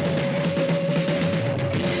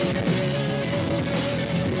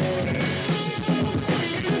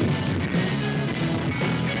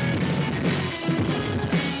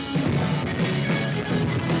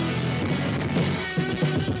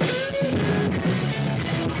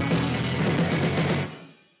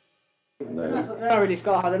 They're not really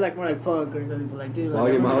ska, they're like more like punk or something, but like, dude.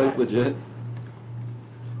 Foggy Molly's legit.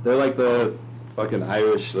 They're like the fucking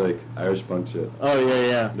Irish punk shit. Oh,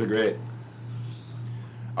 yeah. They're great.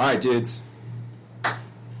 All right, dudes.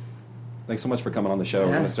 Thanks so much for coming on the show.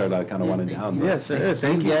 We're going to start kind of winding down. Yeah, sir.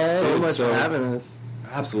 Thank you so much for having us.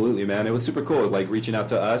 Absolutely, man. It was super cool. Like reaching out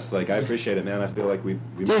to us. Like I appreciate it, man. I feel like we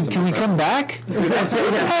Dude, made some can we friends. come back?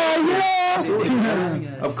 Absolutely, man.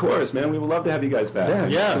 Of course, man. We would love to have you guys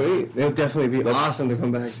back. Yeah. Sweet. It would definitely be awesome to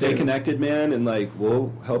come back. Stay connected, man, and like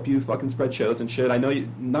we'll help you fucking spread shows and shit. I know you,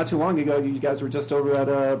 not too long ago you guys were just over at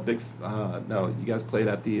you guys played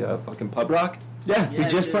at the fucking Pub Rock. Yeah, we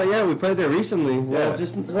just played. Yeah, we played there recently. Yeah.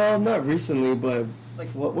 Well, not recently, but Like,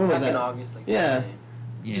 what was back that? in August. Like, Yeah.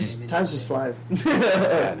 Yeah. Just times just flies.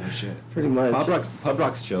 Yeah, no shit. Pretty much. Pub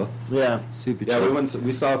Rock's chill. Yeah. Super Yeah, we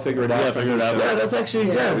saw Figure It Out. Yeah, Figure It Out. Yeah, that's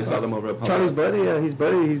actually We saw them over at Pub Charlie's Rock.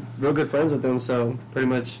 buddy. He's real good friends with them. So pretty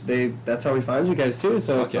much that's how we found you guys too.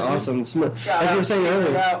 So it's yeah. awesome. Shout like you were out, saying Figure It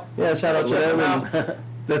earlier. Out. Yeah, shout out to them. And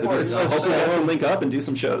Hopefully you guys can link up and do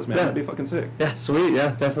some shows, man. Yeah. That'd be fucking sick. Yeah, sweet. Yeah,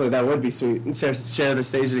 definitely. That would be sweet. And share the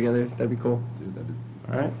stage together. That'd be cool. Dude,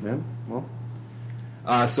 all right, man. Well,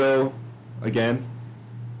 so again,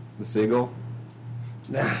 the Seagull.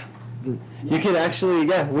 You can actually,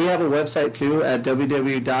 we have a website too at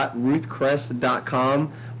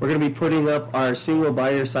www.ruthcrest.com. We're going to be putting up our single by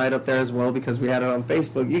your side up there as well because we had it on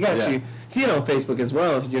Facebook. You can actually see it on Facebook as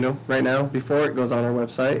well, right now before it goes on our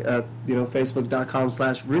website at,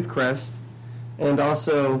 facebook.com/ruthcrest. And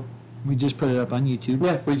also, We just put it up on YouTube.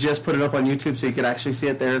 yeah, we just put it up on YouTube so you could actually see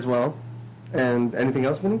it there as well. And anything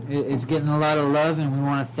else, Vinny? It's getting a lot of love, and we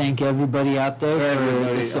want to thank everybody out there for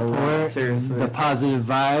Everybody, the a support, lot, seriously. the positive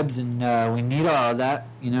vibes, and we need all of that,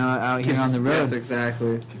 out here on the road. Yes,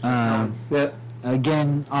 exactly. Yeah.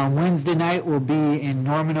 Again, on Wednesday night, we'll be in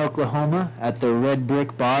Norman, Oklahoma at the Red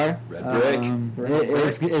Brick Bar. Red Brick.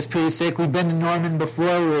 It's pretty sick. We've been to Norman before.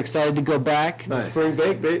 We're excited to go back. Nice. Spring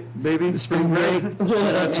break, baby. Spring break.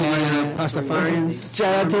 Shout out to the Pastafarians.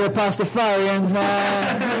 Shout out to the Pastafarians.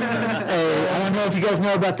 Hey, I don't know if you guys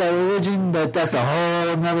know about that religion, but that's a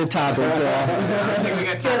whole nother topic.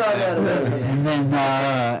 And then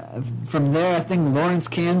from there, I think Lawrence,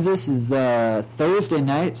 Kansas is Thursday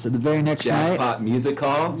night, so the very next night. Jackpot Music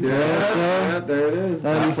Hall. Yes, sir. There it is.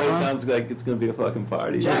 That'll That be place fun. sounds like it's gonna be a fucking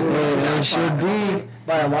party. It should be.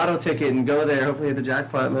 Buy a lotto ticket and go there. Hopefully hit the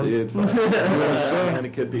jackpot, man. Dude, Yes, sir. and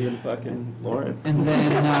it could be in fucking Lawrence. And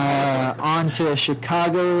then on to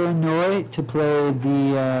Chicago, Illinois to play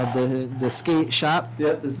the skate skate shop.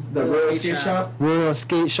 Yep, this is the Royal Skate Shop. Royal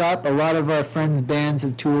Skate Shop. A lot of our friends' bands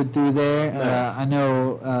have toured through there. Nice. I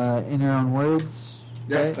know In Your Own Words.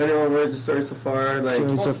 Yeah, Right? anyone words the story so far? Like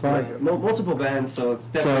Story so far. multiple bands, so it's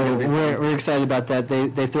definitely So gonna be fun. we're excited about that.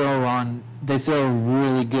 They throw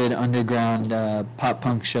really good underground pop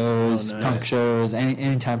punk shows, Oh, nice. punk shows,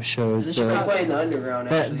 any type of shows. This So is playing the underground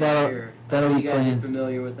actually. that'll you be guys playing. are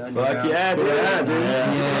familiar with the underground. Fuck yeah, dude. Yeah, dude.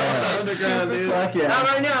 Yeah. Underground, dude. Fuck yeah.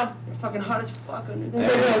 Not right now. It's fucking hot as fuck under there.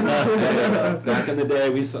 Hey, back in the day,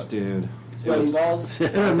 we saw, dude. It Sweating was, balls.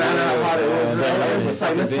 It doesn't matter how hot it was. Yeah, Right? it It was was just like,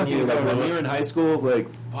 like let's venue. fucking Like go. when we were in high school, like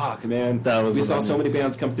fuck, man. That was we the saw venue. so many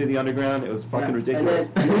bands come through the underground. It was fucking ridiculous.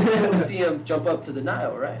 And then you see him jump up to the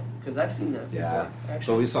Nile, right? Because I've seen that. Yeah,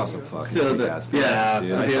 Actually, but we saw some fucking Still the- ass yeah, bands,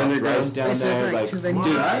 dude. I the saw underground. Thrice down Wait, so it's there, like like, two venues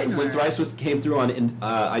dude, Thrice, when or- Thrice came through on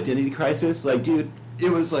Identity Crisis, like, dude, it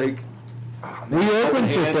was like, oh, man, We opened for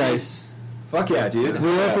open-handed. Thrice. Fuck yeah, dude. We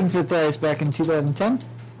Yeah. opened for Thrice back in 2010.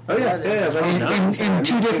 Oh yeah, In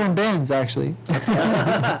two different bands, actually.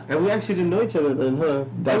 And we actually didn't know each other then, huh?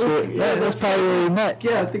 That's probably where we met.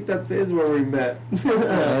 Yeah, I think that is where we met.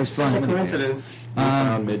 That was Such a fun. coincidence.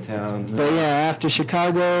 Newfound, Midtown. But yeah, after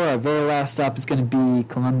Chicago, our very last stop is going to be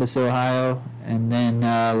Columbus, Ohio, and then,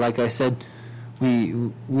 like I said, we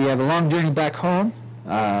have a long journey back home,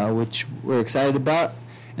 which we're excited about,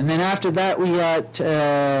 and then after that we got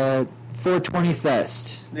 420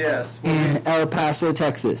 Fest Yes. in El Paso,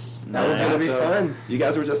 Texas. That one's gonna be fun. You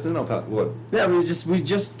guys were just in El Paso. What? Yeah, we just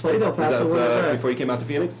played El Was Paso. that What was that? before you came out to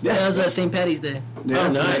Phoenix? Yeah, it was St. Patty's Day. Yeah.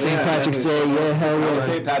 Oh, nice. St. Patrick's Day, yeah, hell It was yeah.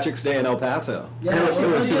 St. Patrick's Day in El Paso. Yeah, It was It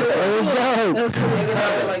was dope. hanging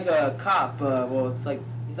out with like a cop. Well, it's like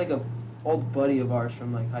he's like a old buddy of ours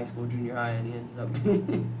from like high school, junior high, and he ends up.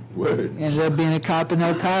 Word. Ended up being a cop in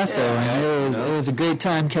El Paso, and it was a great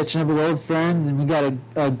time catching up with old friends, and we got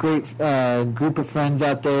a great group of friends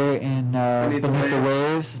out there in Beneath the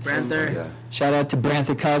Waves. Branther. Yeah. Shout out to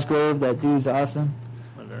Branther Cosgrove, that dude's awesome.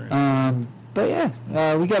 But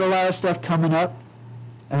yeah, we got a lot of stuff coming up,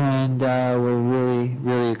 and we're really,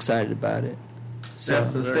 really excited about it. So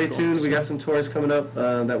stay tuned. We got some tours coming up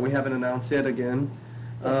that we haven't announced yet. Again,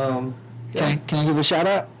 Can I give a shout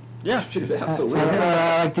out? Yeah, Absolutely.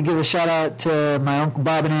 I'd like to give a shout out to my Uncle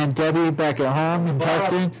Bob and Aunt Debbie back at home in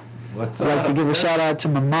Tustin. What's I'd like to up? give a shout out to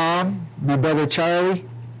my mom, my brother Charlie,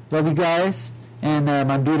 love you guys, and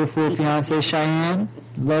my beautiful fiance Cheyenne,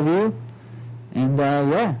 love you. And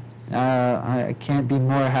I can't be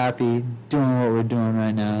more happy doing what we're doing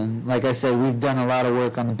right now. And like I said, we've done a lot of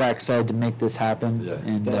work on the backside to make this happen, Yeah,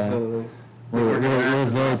 and definitely. we're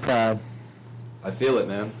very proud. I feel it,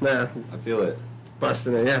 man. Nah, I feel it.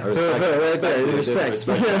 busting it. Yeah, I respect it. right there. Dude. Respect.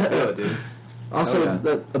 Respect. I feel it, dude. Also, Oh,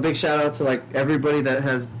 yeah. a big shout out to like everybody that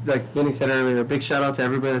has, like Vinny said earlier, a big shout out to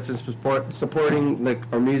everybody that's supporting like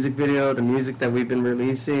our music video, the music that we've been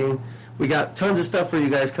releasing. We got tons of stuff for you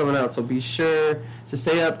guys coming out, so be sure to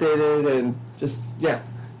stay updated and just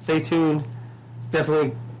stay tuned.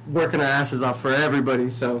 Definitely working our asses off for everybody.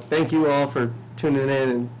 So thank you all for tuning in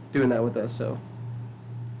and doing that with us. So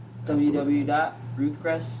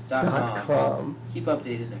www.ruthcrest.com. Keep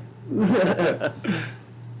updated there.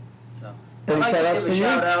 So, I'd Any like to shout-outs give for a you?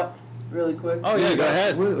 shout out really quick. Oh, yeah, go ahead.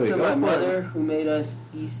 Absolutely. To Go my for it. mother who made us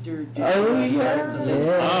Easter dinner Oh, last yeah. night. So Oh,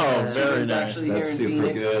 she very was nice. actually That's here in super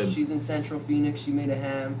Phoenix. good. She's in Central Phoenix. She made a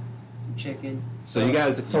ham, some chicken. So you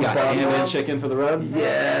guys Some got bomb ham and rolls? chicken for the road? Yes,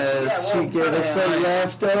 Yeah, well, she gave us the yeah.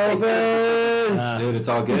 leftovers. Dude, it's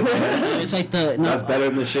all good, man. It's like the That's better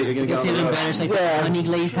than the shit you're gonna get It's on the even road. better. It's like Yeah. the honey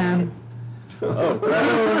glazed ham. Oh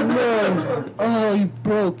no! Oh, you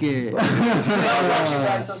broke it. I was watching,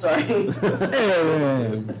 guys. So sorry.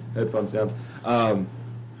 Headphone sound.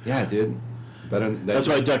 Yeah, dude. Better than That's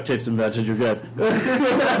why duct tape's invented. You're good.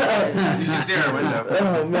 You should see our window.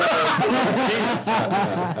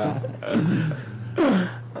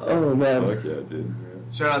 Oh man! Fuck yeah, dude.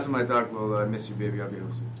 Shout out to my dog Lola. I miss you, baby. I'll be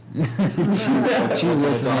home soon. She's What dog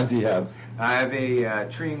listening. do you have? I have a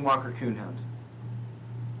treeing Walker Coonhound.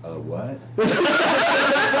 What?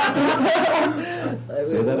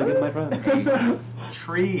 Say that again, my friend.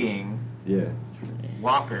 Treeing Yeah.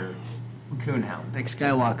 Walker Coonhound. Like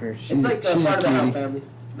Skywalker. It's like she's part of the a Hound cutie. family.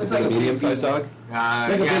 Is it a medium-sized dog?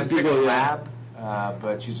 Like a Yeah, big it's like a beagle, lab,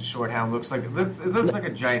 but she's a short hound. It looks like a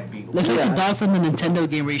giant beagle. Looks like the dog from the Nintendo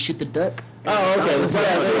game where you shoot the duck. Oh, okay. That's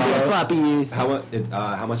Yeah, what yeah. floppy use.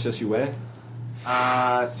 How much does she weigh?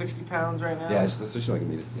 60 pounds right now. Yeah, she's like a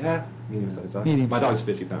medium-sized dog. Medium My size. dog's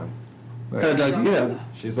 50 pounds. What kind of dog do you have?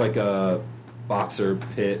 She's like a boxer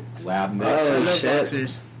pit lab mix. Oh, No shit.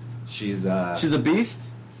 boxers. She's She's a beast.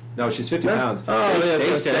 no, she's 50 No? pounds. Oh, they yeah, they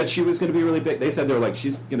okay. said she was going to be really big. They said they were like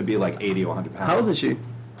she's going to be like 80 or 100 pounds. How old is she?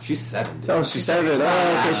 She's 7. Dude. Oh, she's 7. Oh,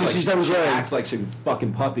 okay, so she's done She good. acts like she's a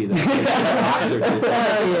fucking puppy. That she's a boxer, dude.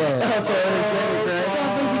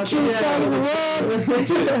 Sounds like the cutest guy in the world.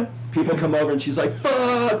 Dude, people come over and she's like,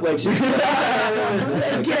 fuck! Like, she's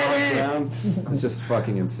let's get it! It's just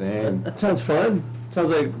fucking insane. Sounds fun. Sounds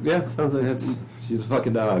like She's a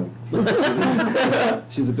fucking dog.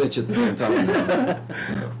 She's a bitch at the same time.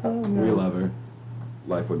 We love her.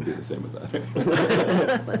 Life wouldn't be the same without her.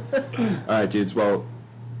 All right, dudes. Well,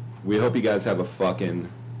 we hope you guys have a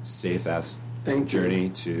fucking safe-ass journey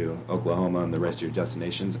to Oklahoma and the rest of your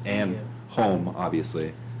destinations and home,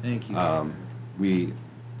 obviously. Thank you. We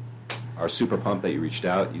are super pumped that you reached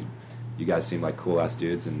out. You guys seem like cool-ass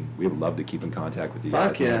dudes, and we would love to keep in contact with you guys.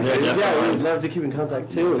 Fuck yeah. Yeah, we'd love to keep in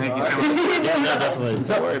contact, too. Thank you so much. Yeah, definitely.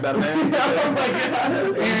 Don't worry about it, man. Oh, my God.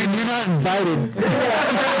 Aaron, you're not invited. He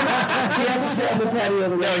has to sit on the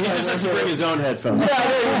patio. No, he just has to bring his own headphones. Yeah,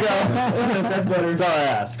 there you go. That's better. That's all I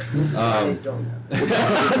ask. Don't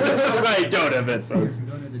This is why I don't have headphones. If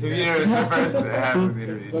you notice the first half of the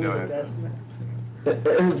interview, no headphones.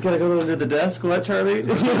 Aaron's got to go under the desk. What, Charlie?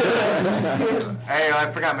 Hey,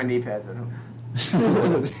 I forgot my knee pads at home. And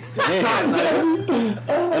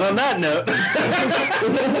on that note,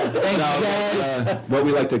 What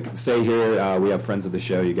we like to say here, we have friends of the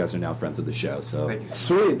show. You guys are now friends of the show. So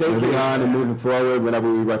Sweet. Thank moving you. on and moving forward, whenever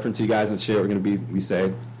we reference you guys and shit, we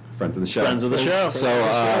say friends of the show. friends of the show.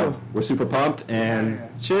 So we're super pumped and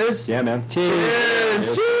Cheers. yeah, man.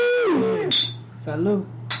 Cheers. Salud.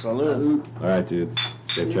 Salute. All right, dudes.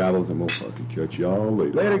 Safe travels, and we'll fucking catch y'all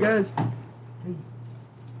later. Later, guys.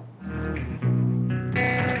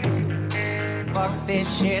 Fuck this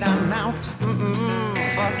shit, I'm out.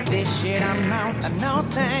 Fuck this shit, I'm out. No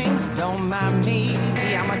thanks, don't mind me.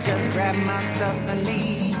 I'ma just grab my stuff and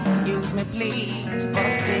leave. Excuse me, please.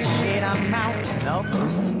 Fuck this shit, I'm out. No,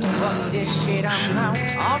 fuck this shit, I'm out.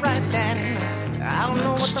 Alright then. I don't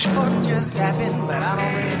know what the fuck just happened, but I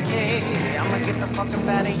don't really care. I'ma get the fuck up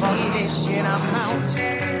out of here. This shit, I'm out.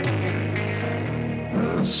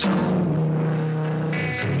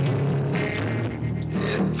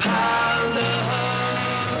 Piled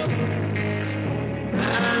up,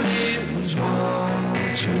 and it was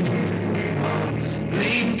one too long.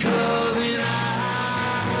 Blink of an eye,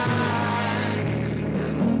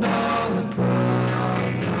 and all the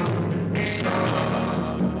problems solved.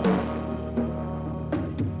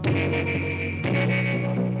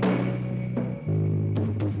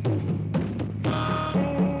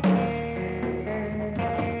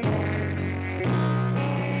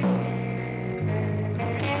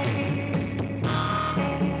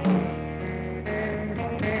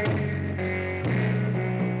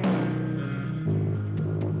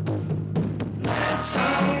 Let's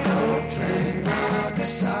all go play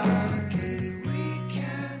Nagasaki.